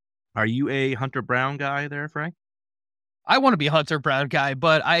 Are you a Hunter Brown guy there, Frank? I want to be a Hunter Brown guy,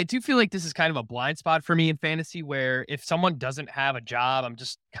 but I do feel like this is kind of a blind spot for me in fantasy where if someone doesn't have a job, I'm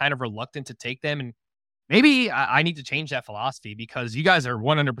just kind of reluctant to take them. And maybe I need to change that philosophy because you guys are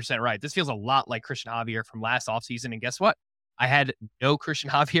 100% right. This feels a lot like Christian Javier from last offseason. And guess what? I had no Christian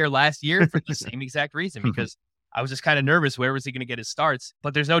Javier last year for the same exact reason, because I was just kind of nervous. Where was he going to get his starts?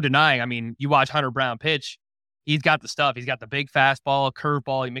 But there's no denying. I mean, you watch Hunter Brown pitch. He's got the stuff. He's got the big fastball,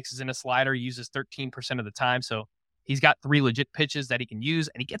 curveball. He mixes in a slider. He uses 13% of the time. So he's got 3 legit pitches that he can use,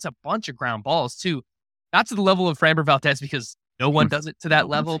 and he gets a bunch of ground balls too. Not to the level of Framber Valdez because no one does it to that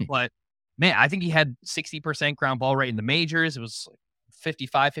level, but man, I think he had 60% ground ball rate in the majors. It was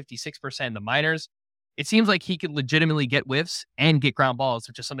 55, 56% in the minors. It seems like he could legitimately get whiffs and get ground balls,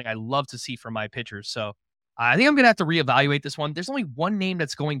 which is something I love to see from my pitchers. So I think I'm going to have to reevaluate this one. There's only one name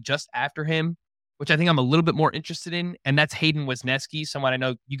that's going just after him, which I think I'm a little bit more interested in, and that's Hayden Wesneski, someone I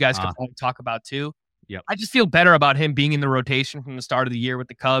know you guys could probably talk about too. Yep. I just feel better about him being in the rotation from the start of the year with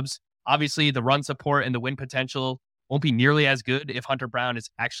the Cubs. Obviously, the run support and the win potential won't be nearly as good if Hunter Brown is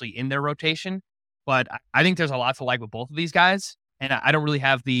actually in their rotation. But I think there's a lot to like with both of these guys, and I don't really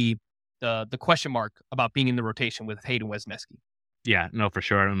have the question mark about being in the rotation with Hayden Wesneski. Yeah, no, for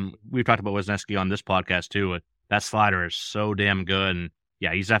sure. And we've talked about Wisniewski on this podcast too. That slider is so damn good. And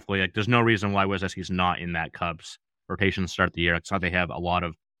yeah, he's definitely like, there's no reason why Wisniewski's not in that Cubs rotation to start the year. It's not they have a lot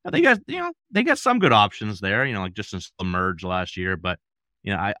of, they got some good options there, like Justin emerged last year, but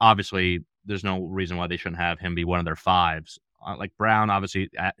obviously there's no reason why they shouldn't have him be one of their fives. Like Brown, obviously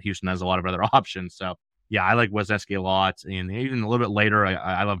at Houston has a lot of other options. So yeah, I like Wisniewski a lot. And even a little bit later,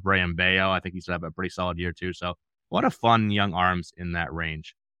 I love Brayan Bello. I think he's had a pretty solid year too. So a lot of fun young arms in that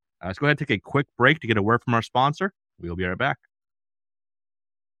range. Let's go ahead and take a quick break to get a word from our sponsor. We'll be right back.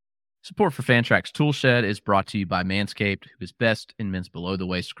 Support for Fantrax Toolshed is brought to you by Manscaped, who is best in men's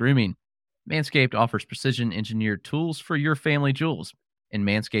below-the-waist grooming. Manscaped offers precision-engineered tools for your family jewels, and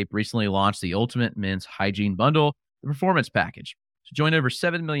Manscaped recently launched the Ultimate Men's Hygiene Bundle, the Performance Package. So join over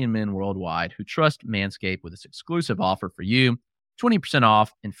 7 million men worldwide who trust Manscaped with this exclusive offer for you, 20%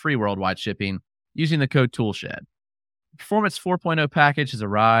 off and free worldwide shipping using the code TOOLSHED. The Performance 4.0 package has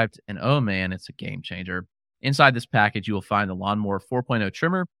arrived, and oh man, it's a game changer. Inside this package, you will find the Lawnmower 4.0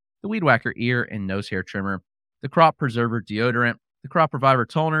 trimmer, the Weed Whacker ear and nose hair trimmer, the Crop Preserver deodorant, the Crop Reviver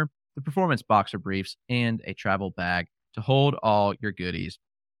toner, the Performance Boxer briefs, and a travel bag to hold all your goodies.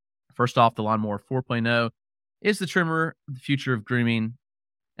 First off, the Lawnmower 4.0 is the trimmer of the future of grooming,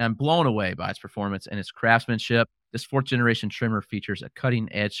 and I'm blown away by its performance and its craftsmanship. This 4th-generation trimmer features a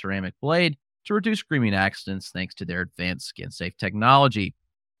cutting-edge ceramic blade to reduce grooming accidents thanks to their advanced skin-safe technology.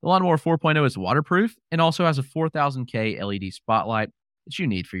 The Lawnmower 4.0 is waterproof and also has a 4000K LED spotlight that you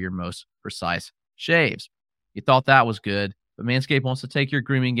need for your most precise shaves. You thought that was good, but Manscaped wants to take your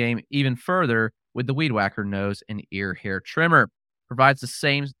grooming game even further with the Weed Whacker nose and ear hair trimmer. Provides the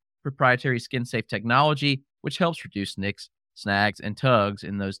same proprietary skin-safe technology, which helps reduce nicks, snags, and tugs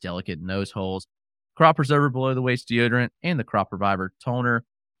in those delicate nose holes. Crop Preserver below-the-waist deodorant and the Crop Reviver toner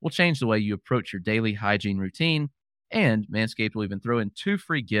will change the way you approach your daily hygiene routine, and Manscaped will even throw in 2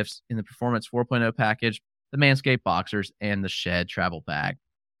 free gifts in the Performance 4.0 package, the Manscaped Boxers, and the Shed Travel Bag.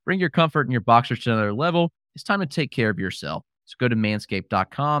 Bring your comfort and your boxers to another level. It's time to take care of yourself. So go to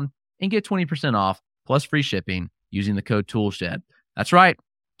manscaped.com and get 20% off plus free shipping using the code TOOLSHED. That's right.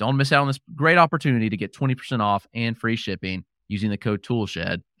 Don't miss out on this great opportunity to get 20% off and free shipping using the code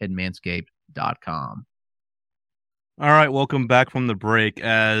TOOLSHED at manscaped.com. All right, welcome back from the break.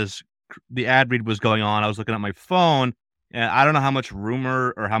 As the ad read was going on, I was looking at my phone, and I don't know how much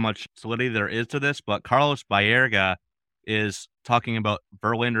rumor or how much solidity there is to this, but Carlos Baerga is talking about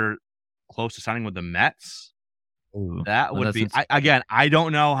Verlander close to signing with the Mets. Ooh, that would be, I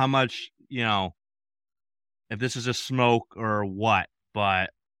don't know how much, if this is just smoke or what, but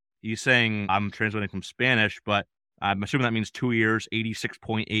he's saying, I'm translating from Spanish, but I'm assuming that means 2 years,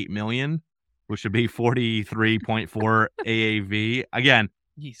 $86.8 million, which would be 43.4 AAV. Again,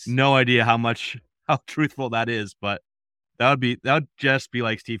 no idea how truthful that is, but that would just be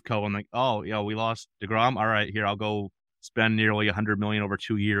like Steve Cohen, like, oh, we lost DeGrom. All right, here, I'll go spend nearly $100 million over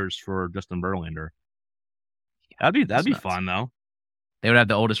 2 years for Justin Verlander. That'd be fun though. They would have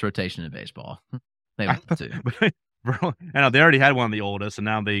the oldest rotation in baseball. They would too. I know they already had one of the oldest, and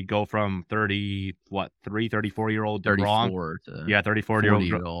now they go from 34-year-old 34 to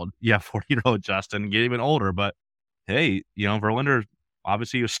 34-year-old. Yeah, 40-year-old Justin, get even older. But hey, Verlander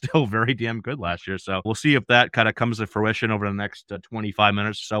obviously was still very damn good last year. So we'll see if that kind of comes to fruition over the next 25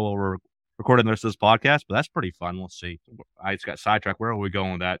 minutes or so while we're recording the rest of this podcast. But that's pretty fun. We'll see. I just got sidetracked. Where are we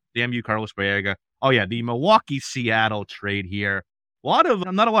going with that? Damn you, Carlos Baerga. Oh yeah, the Milwaukee-Seattle trade here. Not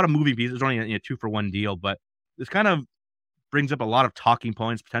a lot of moving pieces. It's only a 2-for-1 deal, but this kind of brings up a lot of talking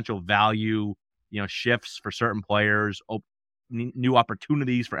points, potential value, shifts for certain players, new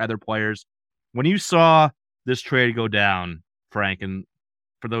opportunities for other players. When you saw this trade go down, Frank, and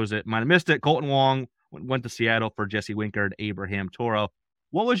for those that might have missed it, Colton Wong went to Seattle for Jesse Winker and Abraham Toro.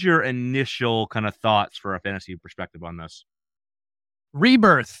 What was your initial kind of thoughts for a fantasy perspective on this?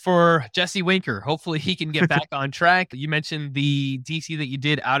 Rebirth for Jesse Winker. Hopefully he can get back on track. You mentioned the DC that you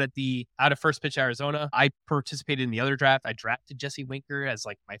did out of First Pitch Arizona. I participated in the other draft. I drafted Jesse Winker as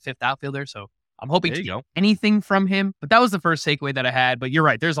like my 5th outfielder. So I'm hoping to get anything from him. But that was the first takeaway that I had. But you're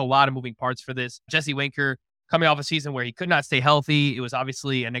right. There's a lot of moving parts for this. Jesse Winker coming off a season where he could not stay healthy. It was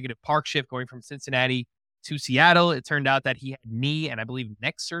obviously a negative park shift going from Cincinnati to Seattle. It turned out that he had knee and I believe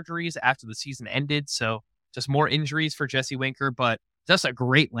neck surgeries after the season ended. So just more injuries for Jesse Winker. But just a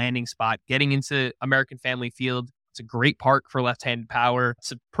great landing spot getting into American Family Field. It's a great park for left-handed power.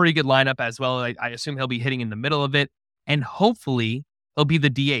 It's a pretty good lineup as well. I assume he'll be hitting in the middle of it. And hopefully he'll be the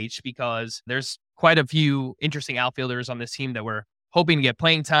DH because there's quite a few interesting outfielders on this team that we're hoping to get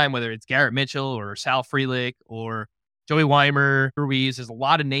playing time, whether it's Garrett Mitchell or Sal Frelick or Joey Weimer, Ruiz. There's a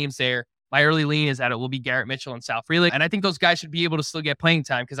lot of names there my early lean is that it will be Garrett Mitchell and Sal Frelick. And I think those guys should be able to still get playing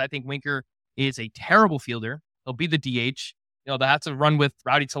time because I think Winker is a terrible fielder. He'll be the DH. They'll have to run with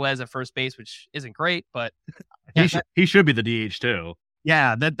Rowdy Tellez at first base, which isn't great, but he should be the DH too.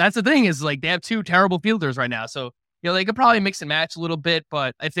 Yeah, that's the thing is they have two terrible fielders right now. So, they could probably mix and match a little bit,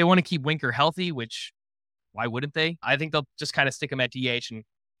 but if they want to keep Winker healthy, which why wouldn't they? I think they'll just kind of stick him at DH and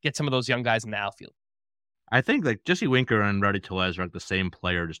get some of those young guys in the outfield. I think Jesse Winker and Rowdy Tellez are the same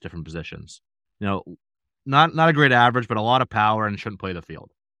player, just different positions. Not a great average, but a lot of power and shouldn't play the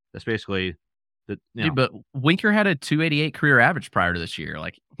field. That's basically Dude, but Winker had a 288 career average prior to this year.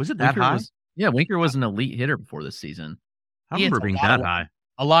 Was it that high? Winker was an elite hitter before this season. I remember being that high.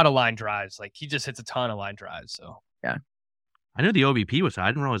 A lot of line drives. He just hits a ton of line drives. So yeah, I knew the OBP was high. I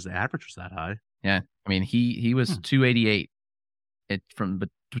didn't realize the average was that high. Yeah, I mean he was 288 from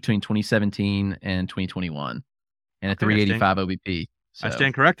between 2017 and 2021, and a 385 OBP. So. I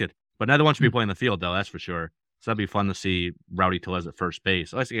stand corrected, but neither one should be playing the field though. That's for sure. So that'd be fun to see Rowdy Tellez at first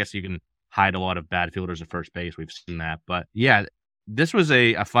base. I guess you can hide a lot of bad fielders at first base. We've seen that, but yeah, this was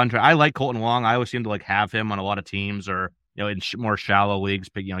a fun try. I like Colton Wong. I always seem to have him on a lot of teams or in more shallow leagues.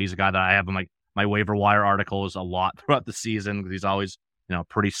 But he's a guy that I have in my waiver wire articles a lot throughout the season because he's always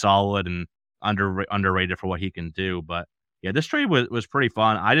pretty solid and underrated for what he can do. But yeah, this trade was pretty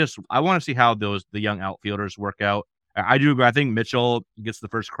fun. I want to see how the young outfielders work out. I do agree. I think Mitchell gets the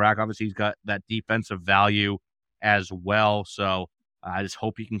first crack. Obviously, he's got that defensive value as well. So I just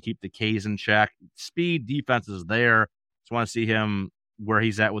hope he can keep the K's in check. Speed, defense is there. Just want to see him where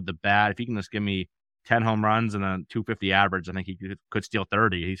he's at with the bat. If he can just give me 10 home runs and a 250 average, I think he could steal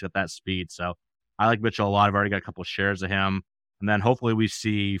 30. He's got that speed. So I like Mitchell a lot. I've already got a couple of shares of him. And then hopefully we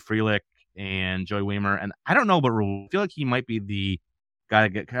see Frelick and Joey Wiemer. And I don't know, but I feel like he might be the guy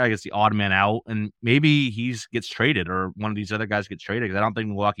that gets the odd man out. And maybe he gets traded or one of these other guys gets traded because I don't think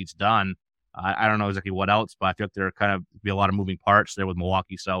Milwaukee's done. I don't know exactly what else, but I feel like there kind of be a lot of moving parts there with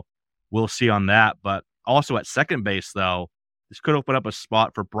Milwaukee. So we'll see on that. But also at second base, though, this could open up a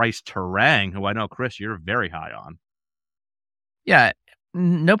spot for Bryce Turang, who I know, Chris, you're very high on. Yeah,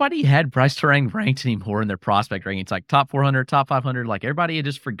 nobody had Bryce Turang ranked anymore in their prospect ranking. It's top 400, top 500. Everybody had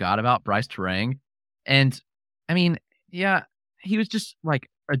just forgot about Bryce Turang. And I mean, yeah, he was just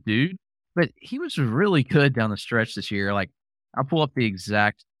a dude, but he was really good down the stretch this year. I'll pull up the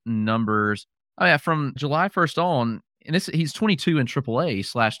exact numbers. Oh yeah, from July 1st on, and he's 22 in AAA,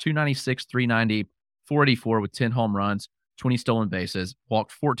 / 296, 390, 484 with 10 home runs, 20 stolen bases,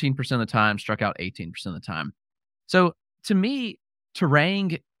 walked 14% of the time, struck out 18% of the time. So to me,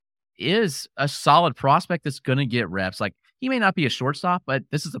 Turang is a solid prospect that's going to get reps. He may not be a shortstop, but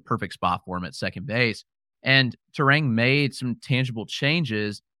this is the perfect spot for him at second base. And Turang made some tangible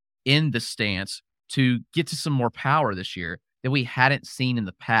changes in the stance to get to some more power this year that we hadn't seen in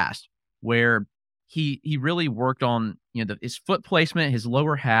the past, where he really worked on his foot placement, his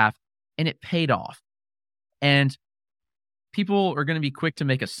lower half, and it paid off. And people are going to be quick to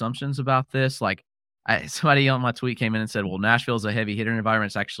make assumptions about this. Somebody on my tweet came in and said, "Well, Nashville's a heavy hitter environment."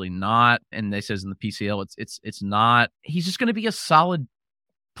 It's actually not, and they says in the PCL, it's not. He's just going to be a solid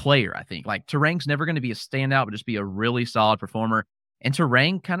player. I think Turang's never going to be a standout, but just be a really solid performer. And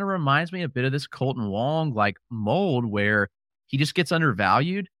Turang kind of reminds me a bit of this Colton Wong mold where he just gets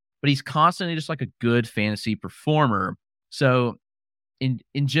undervalued, but he's constantly just a good fantasy performer. So in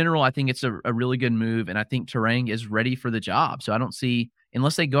general, I think it's a really good move. And I think Turang is ready for the job. So I don't see,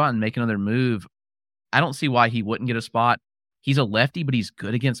 unless they go out and make another move, I don't see why he wouldn't get a spot. He's a lefty, but he's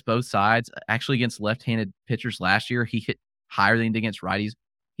good against both sides. Actually, against left-handed pitchers last year, he hit higher than he did against righties.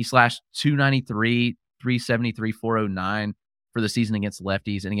 He slashed 293, 373, 409 for the season against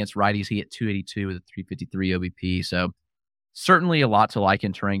lefties. And against righties, he hit 282 with a 353 OBP. So certainly a lot to like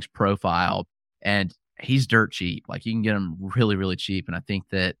in Turang's profile, and he's dirt cheap. You can get him really, really cheap, and I think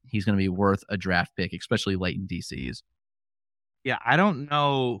that he's going to be worth a draft pick, especially late in DCs. Yeah, I don't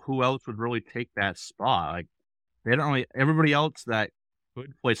know who else would really take that spot. They don't really. Everybody else that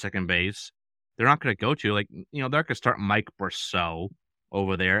could play second base, they're not going to go to. They're going to start Mike Brosseau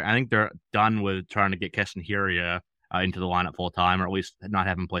over there. I think they're done with trying to get Keston Hiura into the lineup full time, or at least not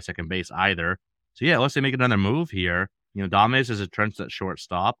have him play second base either. So yeah, unless they make another move here. Dames is a trench at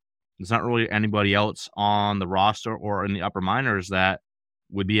shortstop. There's not really anybody else on the roster or in the upper minors that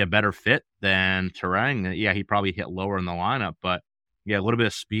would be a better fit than Turang. Yeah, he probably hit lower in the lineup, but yeah, a little bit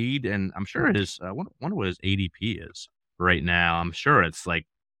of speed, and I'm sure it is. I wonder what his ADP is right now. I'm sure it's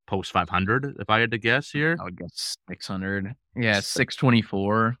post 500 if I had to guess here. I would guess 600. Yeah,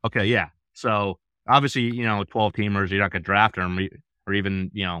 624. Okay, yeah. So obviously, 12 teamers, you're not going to draft him. Or even,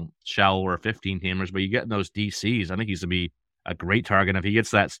 shell or 15 teamers, but you get in those DCs. I think he's going to be a great target. If he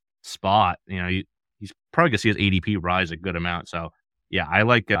gets that spot, he's probably going to see his ADP rise a good amount. So, yeah, I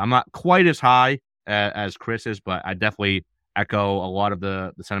like it. I'm not quite as high as Chris is, but I definitely echo a lot of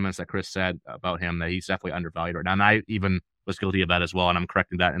the sentiments that Chris said about him, that he's definitely undervalued right now. And I even was guilty of that as well, and I'm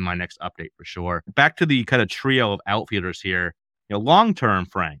correcting that in my next update for sure. Back to the kind of trio of outfielders here. Long-term,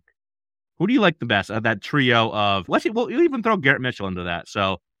 Frank, who do you like the best of that trio of, we'll even throw Garrett Mitchell into that.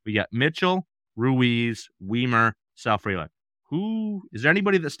 So we got Mitchell, Ruiz, Wiemer, Sal Frelick. Is there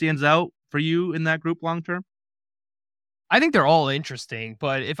anybody that stands out for you in that group long-term? I think they're all interesting,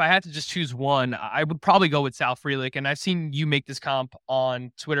 but if I had to just choose one, I would probably go with Sal Frelick. And I've seen you make this comp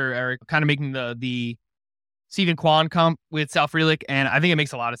on Twitter, Eric, kind of making the Steven Kwan comp with Sal Frelick, and I think it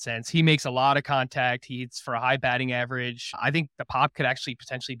makes a lot of sense. He makes a lot of contact. He's for a high batting average. I think the pop could actually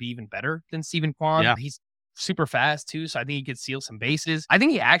potentially be even better than Steven Kwan. Yeah. He's super fast too, so I think he could steal some bases. I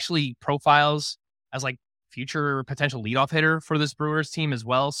think he actually profiles as like future potential leadoff hitter for this Brewers team as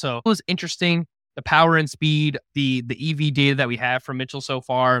well. So it was interesting. The power and speed, the EV data that we have from Mitchell so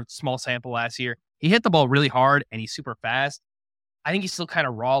far, small sample last year, he hit the ball really hard and he's super fast. I think he's still kind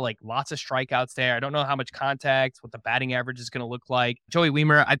of raw, like lots of strikeouts there. I don't know how much contact, what the batting average is going to look like. Joey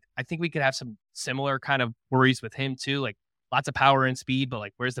Wiemer, I think we could have some similar kind of worries with him too, like lots of power and speed, but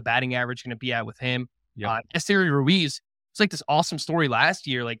like where's the batting average going to be at with him? Yep. Esteury Ruiz, it's like this awesome story last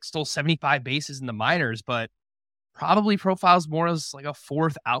year, like stole 75 bases in the minors, but probably profiles more as like a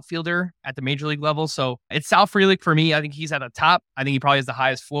fourth outfielder at the major league level. So it's Sal Frelick for me. I think he's at the top. I think he probably has the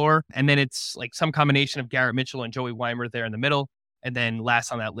highest floor. And then it's like some combination of Garrett Mitchell and Joey Wiemer there in the middle. And then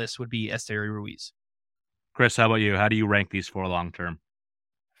last on that list would be Esteury Ruiz. Chris, how about you? How do you rank these four long term?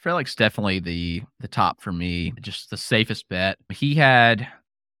 Frelick's definitely the top for me, just the safest bet. He had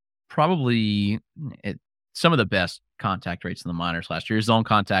probably some of the best contact rates in the minors last year. His own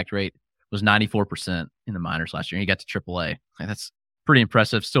contact rate was 94% in the minors last year. And he got to AAA. That's pretty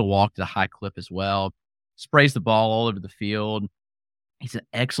impressive. Still walked at a high clip as well. Sprays the ball all over the field. He's an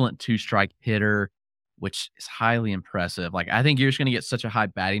excellent two-strike hitter, which is highly impressive. Like, I think you're just going to get such a high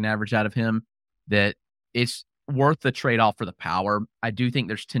batting average out of him that it's worth the trade-off for the power. I do think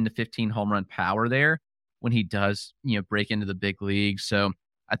there's 10 to 15 home run power there when he does, break into the big leagues. So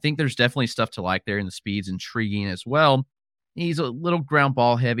I think there's definitely stuff to like there, and the speed's intriguing as well. He's a little ground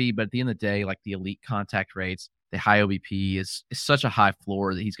ball heavy, but at the end of the day, like the elite contact rates, the high OBP is such a high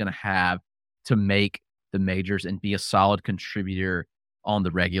floor that he's going to have to make the majors and be a solid contributor on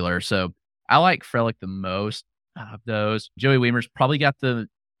the regular. So I like Frelick the most of those. Joey Wiemer's probably got the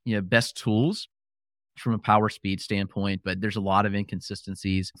best tools from a power speed standpoint, but there's a lot of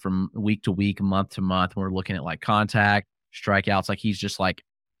inconsistencies from week to week, month to month. When we're looking at like contact, strikeouts, like he's just like,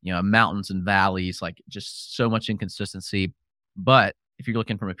 mountains and valleys, like just so much inconsistency. But if you're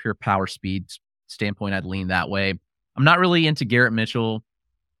looking from a pure power speed standpoint, I'd lean that way. I'm not really into Garrett Mitchell.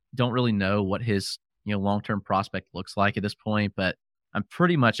 Don't really know what his, long-term prospect looks like at this point, but I'm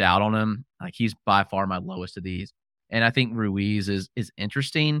pretty much out on him. Like, he's by far my lowest of these. And I think Ruiz is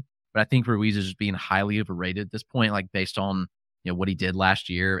interesting, but I think Ruiz is just being highly overrated at this point, like based on, what he did last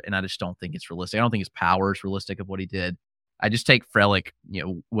year. And I just don't think it's realistic. I don't think his power is realistic of what he did. I just take Frelick,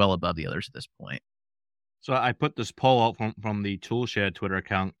 well above the others at this point. So I put this poll out from the Toolshed Twitter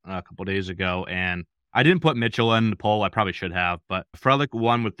account a couple days ago, and I didn't put Mitchell in the poll. I probably should have, but Frelick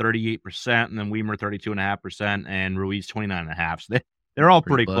won with 38%, and then Wiemer 32.5%, and Ruiz 29.5%. So they're all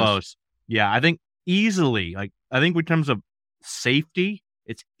pretty close. Yeah, I think easily, in terms of safety,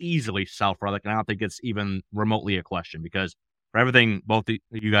 it's easily Sal Frelick, and I don't think it's even remotely a question, because for everything both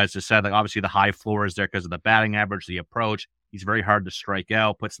you guys just said, like obviously the high floor is there because of the batting average, the approach. He's very hard to strike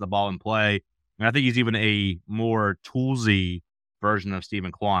out, puts the ball in play. And I think he's even a more toolsy version of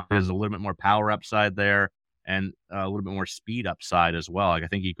Steven Kwan. There's a little bit more power upside there and a little bit more speed upside as well. Like, I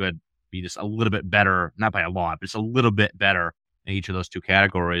think he could be just a little bit better, not by a lot, but just a little bit better in each of those two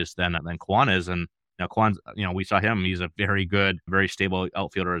categories than Kwan is. And Kwan's, we saw him. He's a very good, very stable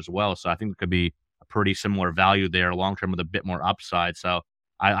outfielder as well. So I think it could be a pretty similar value there long term with a bit more upside. So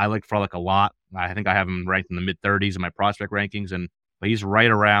I like Frelick a lot. I think I have him ranked in the mid-30s in my prospect rankings, but he's right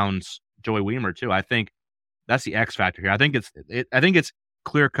around Joey Wiemer too. I think that's the X factor here. I think it's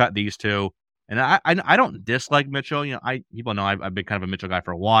clear cut, these two. And I don't dislike Mitchell. People know I've been kind of a Mitchell guy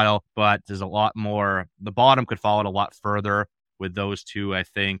for a while, but there's a lot more. The bottom could fall out a lot further with those two, I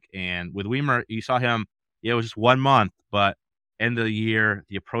think. And with Wiemer, you saw him. It was just 1 month, but end of the year,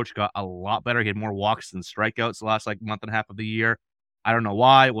 the approach got a lot better. He had more walks than strikeouts the last month and a half of the year. I don't know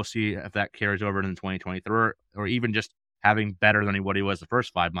why. We'll see if that carries over into 2023, or even just having better than what he was the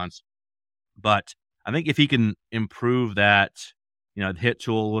first 5 months. But I think if he can improve that, hit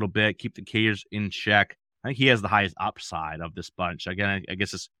tool a little bit, keep the K's in check, I think he has the highest upside of this bunch. Again, I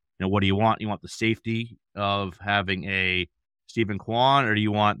guess it's what do you want? You want the safety of having a Stephen Kwan, or do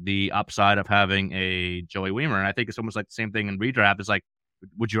you want the upside of having a Joey Weimer? And I think it's almost like the same thing in redraft. It's like,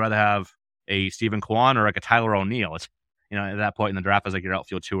 would you rather have a Stephen Kwan or like a Tyler O'Neill? It's, at that point in the draft, it's like your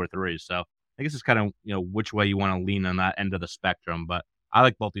outfield 2 or 3. So I guess it's kind of, which way you want to lean on that end of the spectrum. But I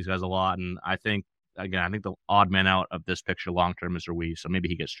like both these guys a lot. And I think the odd man out of this picture long-term is Ruiz. So maybe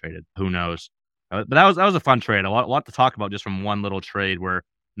he gets traded. Who knows? But that was a fun trade. A lot to talk about just from one little trade where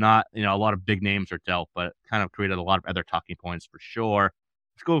not, a lot of big names are dealt, but kind of created a lot of other talking points for sure.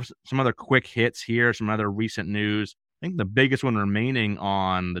 Let's go with some other quick hits here, some other recent news. I think the biggest one remaining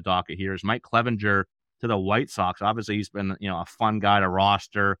on the docket here is Mike Clevinger to the White Sox. Obviously, he's been, a fun guy to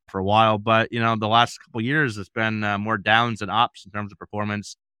roster for a while, but, the last couple of years, it's been more downs than ups in terms of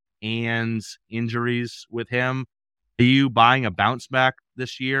performance and injuries with him. Are you buying a bounce back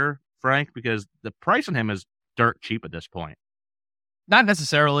this year, Frank? Because the price on him is dirt cheap at this point. Not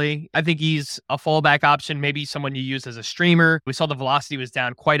necessarily. I think he's a fallback option, maybe someone you use as a streamer. We saw the velocity was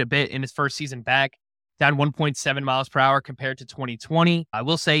down quite a bit in his first season back, down 1.7 miles per hour compared to 2020. I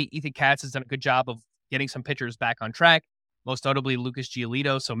will say Ethan Katz has done a good job of getting some pitchers back on track, most notably Lucas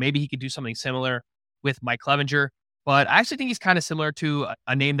Giolito. So maybe he could do something similar with Mike Clevinger. But I actually think he's kind of similar to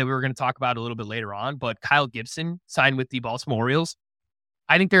a name that we were going to talk about a little bit later on. But Kyle Gibson signed with the Baltimore Orioles.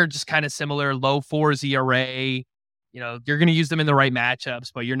 I think they're just kind of similar, low 4s ERA. You're going to use them in the right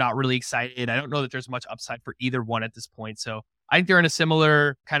matchups, but you're not really excited. I don't know that there's much upside for either one at this point. So I think they're in a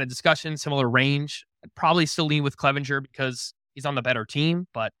similar kind of discussion, similar range. I'd probably still lean with Clevinger because he's on the better team,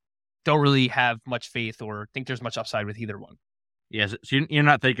 but don't really have much faith or think there's much upside with either one. Yes, so you're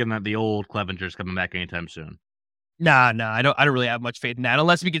not thinking that the old Clevenger's coming back anytime soon? Nah, I don't really have much faith in that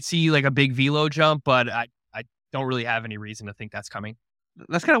unless we could see like a big velo jump, but I don't really have any reason to think that's coming.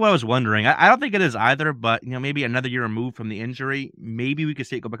 That's kind of what I was wondering. I don't think it is either, but maybe another year removed from the injury, maybe we could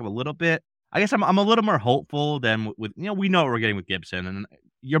see it go back up a little bit. I guess I'm a little more hopeful than with we know what we're getting with Gibson, and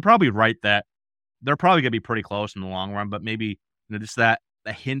you're probably right that they're probably gonna be pretty close in the long run. But maybe just that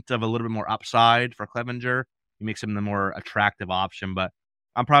a hint of a little bit more upside for Clevinger, it makes him the more attractive option. But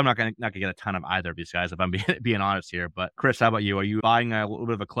I'm probably not gonna get a ton of either of these guys if I'm being honest here. But Chris, how about you? Are you buying a little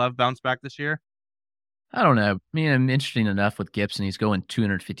bit of a Clev bounce back this year? I don't know. I'm interesting enough with Gibson. He's going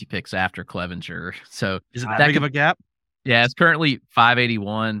 250 picks after Clevinger. So is it that big of a gap? Yeah, it's currently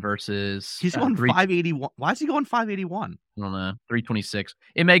 581 versus. He's going 581. Why is he going 581? I don't know. 326.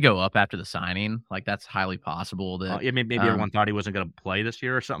 It may go up after the signing. Like that's highly possible. That maybe everyone thought he wasn't going to play this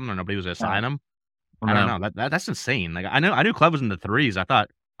year or something, or nobody was going to sign him. I don't know. That's insane. Like I knew Clev was in the 3s.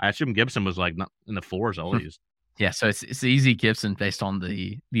 I assumed Gibson was like in the 4s always. Yeah, so it's easy Gibson based on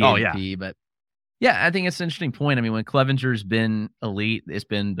the ADP, but. Yeah, I think it's an interesting point. I mean, when Clevenger's been elite, it's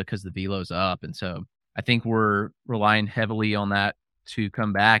been because the velo's up. And so I think we're relying heavily on that to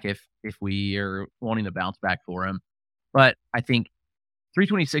come back if we are wanting to bounce back for him. But I think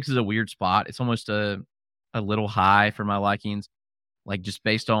 326 is a weird spot. It's almost a little high for my likings. Like just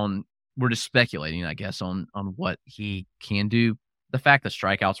based on, we're just speculating, I guess, on what he can do. The fact that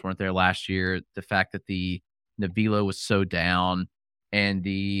strikeouts weren't there last year, the fact that the velo was so down, and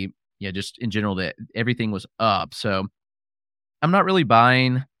just in general, that everything was up. So I'm not really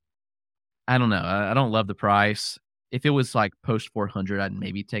buying. I don't know. I don't love the price. If it was like post 400, I'd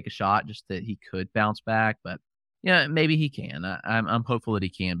maybe take a shot just that he could bounce back. But yeah, maybe he can. I'm hopeful that he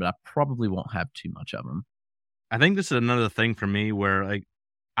can, but I probably won't have too much of him. I think this is another thing for me where like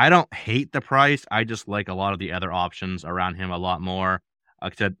I don't hate the price. I just like a lot of the other options around him a lot more.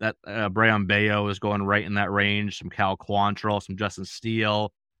 Like I said, that Brayan Bello is going right in that range. Some Cal Quantrill, some Justin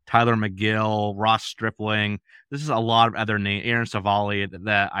Steele, Tyler McGill, Ross Stripling. This is a lot of other names. Aaron Savali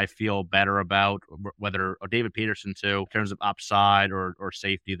that I feel better about, or David Peterson too, in terms of upside or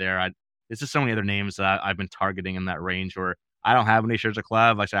safety there. It's just so many other names that I've been targeting in that range where I don't have any shares of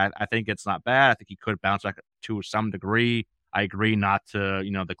Clev. Like I said, I think it's not bad. I think he could bounce back to some degree. I agree not to,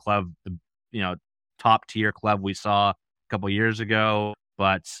 the Clev, top tier Clev we saw a couple years ago.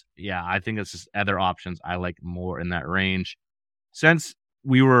 But yeah, I think it's just other options I like more in that range. Since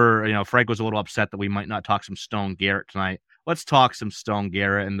we were, Frank was a little upset that we might not talk some Stone Garrett tonight. Let's talk some Stone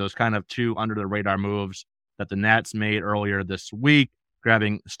Garrett and those kind of two under the radar moves that the Nats made earlier this week,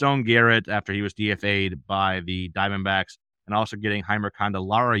 grabbing Stone Garrett after he was DFA'd by the Diamondbacks and also getting Heimer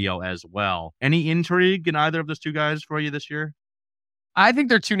Candelario as well. Any intrigue in either of those two guys for you this year? I think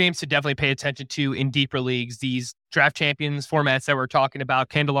they're two names to definitely pay attention to in deeper leagues. These draft champions formats that we're talking about,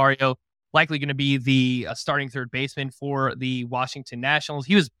 Candelario likely going to be the starting third baseman for the Washington Nationals.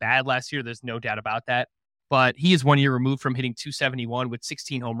 He was bad last year. There's no doubt about that. But he is 1 year removed from hitting 271 with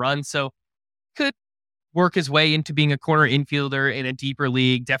 16 home runs. So could work his way into being a corner infielder in a deeper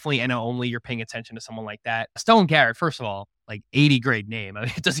league. Definitely NL only. You're paying attention to someone like that. Stone Garrett, first of all, like 80 grade name. I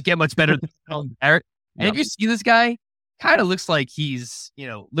mean, it doesn't get much better than Stone Garrett. And if you see this guy, kind of looks like he's,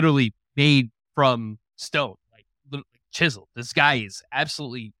 literally made from stone, like chiseled. This guy is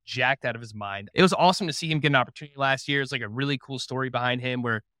absolutely jacked out of his mind. It was awesome to see him get an opportunity last year. It's like a really cool story behind him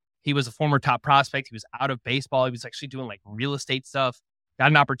where he was a former top prospect. He was out of baseball. He was actually doing like real estate stuff. Got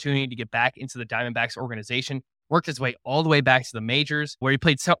an opportunity to get back into the Diamondbacks organization, worked his way all the way back to the majors where he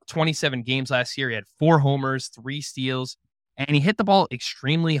played 27 games last year. He had 4 homers, 3 steals, and he hit the ball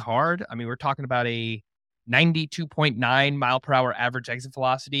extremely hard. I mean, we're talking about a 92.9 mile per hour average exit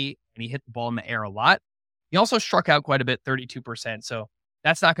velocity, and he hit the ball in the air a lot. He also struck out quite a bit, 32%. So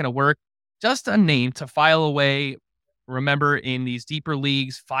that's not going to work. Just a name to file away. Remember, in these deeper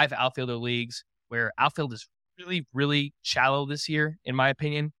leagues, 5 outfielder leagues, where outfield is really, really shallow this year, in my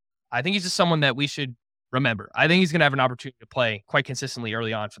opinion. I think he's just someone that we should remember. I think he's going to have an opportunity to play quite consistently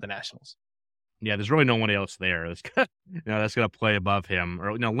early on for the Nationals. Yeah, there's really no one else there that's going to play above him.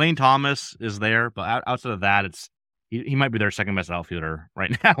 Or Lane Thomas is there, but outside of that, he might be their second best outfielder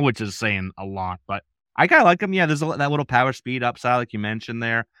right now, which is saying a lot. But I kind of like him. Yeah, there's that little power speed upside, like you mentioned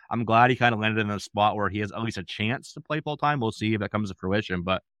there. I'm glad he kind of landed in a spot where he has at least a chance to play full time. We'll see if that comes to fruition.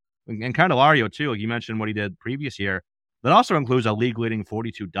 But and Candelario too, like you mentioned what he did previous year. That also includes a league leading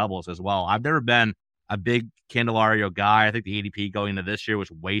 42 doubles as well. I've never been a big Candelario guy. I think the ADP going into this year was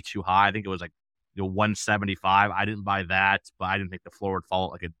way too high. I think it was like 175. I didn't buy that, but I didn't think the floor would fall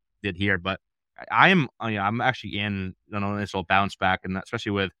like it did here. But I'm actually in this little bounce back, and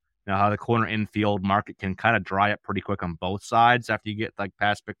especially with how the corner infield market can kind of dry up pretty quick on both sides after you get like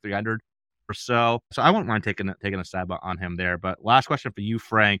past pick 300 or so. So I wouldn't mind taking a stab on him there. But last question for you,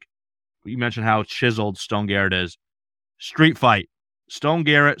 Frank. You mentioned how chiseled Stone Garrett is. Street fight: Stone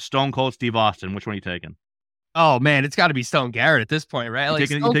Garrett, Stone Cold Steve Austin. Which one are you taking? Oh man, it's got to be Stone Garrett at this point, right? Like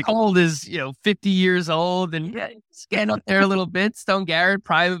Stone Cold is 50 years old and he's getting up there a little bit. Stone Garrett,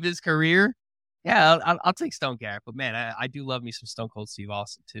 prime of his career. Yeah, I'll take Stone Garrett, but man, I do love me some Stone Cold Steve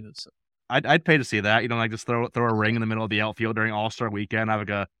Austin too. So I'd pay to see that. Like just throw a ring in the middle of the outfield during All-Star Weekend. Have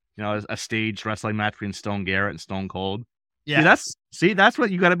like a staged wrestling match between Stone Garrett and Stone Cold. Yeah, that's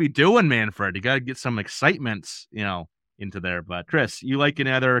what you got to be doing, Manfred. You got to get some excitement, into there. But Chris, you like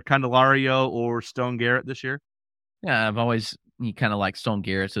either Candelario or Stone Garrett this year? Yeah, I've always kind of liked Stone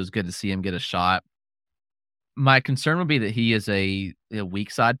Garrett, so it's good to see him get a shot. My concern would be that he is a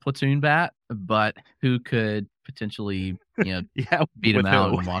weak side platoon bat, but who could potentially, beat him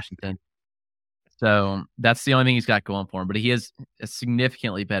out in Washington. So that's the only thing he's got going for him. But he is a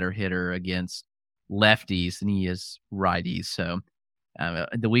significantly better hitter against lefties than he is righties. So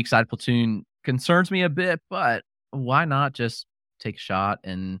the weak side platoon concerns me a bit, but why not just take a shot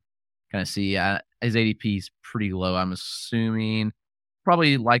and kind of see? His ADP is pretty low, I'm assuming.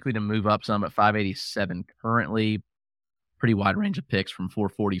 Probably likely to move up some at 587 currently. Pretty wide range of picks from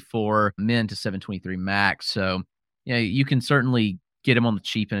 444 min to 723 max. So, you can certainly get him on the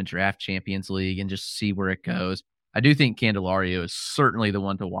cheap in a draft Champions League and just see where it goes. I do think Candelario is certainly the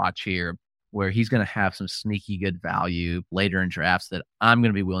one to watch here, where he's going to have some sneaky good value later in drafts that I'm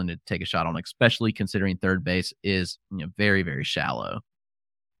going to be willing to take a shot on, especially considering third base is very, very shallow.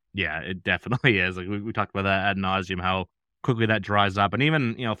 Yeah, it definitely is. Like we talked about that ad nauseum, how quickly that dries up. And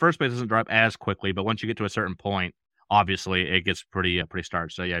even, first base doesn't dry up as quickly, but once you get to a certain point, obviously it gets pretty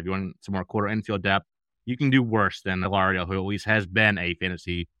starched. So yeah, if you want some more quarter infield depth, you can do worse than Candelario, who at least has been a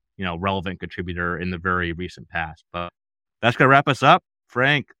fantasy, relevant contributor in the very recent past. But that's going to wrap us up.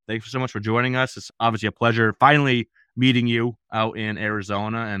 Frank, thanks so much for joining us. It's obviously a pleasure finally meeting you out in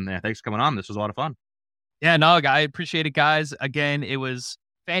Arizona. And thanks for coming on. This was a lot of fun. Yeah, no, I appreciate it, guys. Again, it was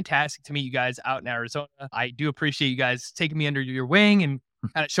fantastic to meet you guys out in Arizona. I do appreciate you guys taking me under your wing and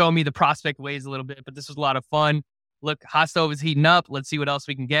kind of showing me the prospect ways a little bit, but this was a lot of fun. Look, Hot Stove is heating up. Let's see what else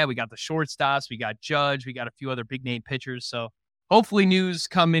we can get. We got the shortstops. We got Judge. We got a few other big name pitchers. So hopefully news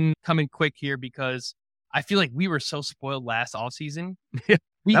coming quick here, because I feel like we were so spoiled last offseason. That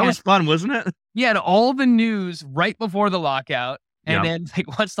was fun, wasn't it? We had all the news right before the lockout. And then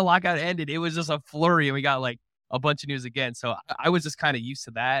once the lockout ended, it was just a flurry and we got like a bunch of news again. So I was just kind of used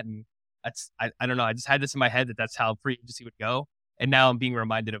to that. And I don't know. I just had this in my head that's how free agency would go. And now I'm being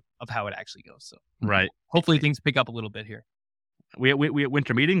reminded of how it actually goes. So right. Hopefully things pick up a little bit here. We had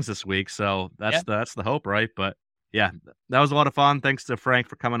winter meetings this week, so that's the hope, right? But yeah, that was a lot of fun. Thanks to Frank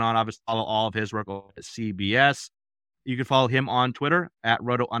for coming on. Obviously, follow all of his work at CBS. You can follow him on Twitter at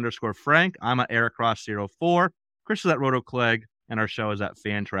Roto_Frank. I'm at EricCross04. Chris is at RotoClegg, and our show is at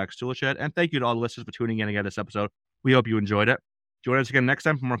Fantrax Toolshed. And thank you to all the listeners for tuning in again this episode. We hope you enjoyed it. Join us again next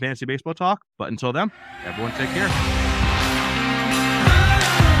time for more fantasy baseball talk. But until then, everyone take care.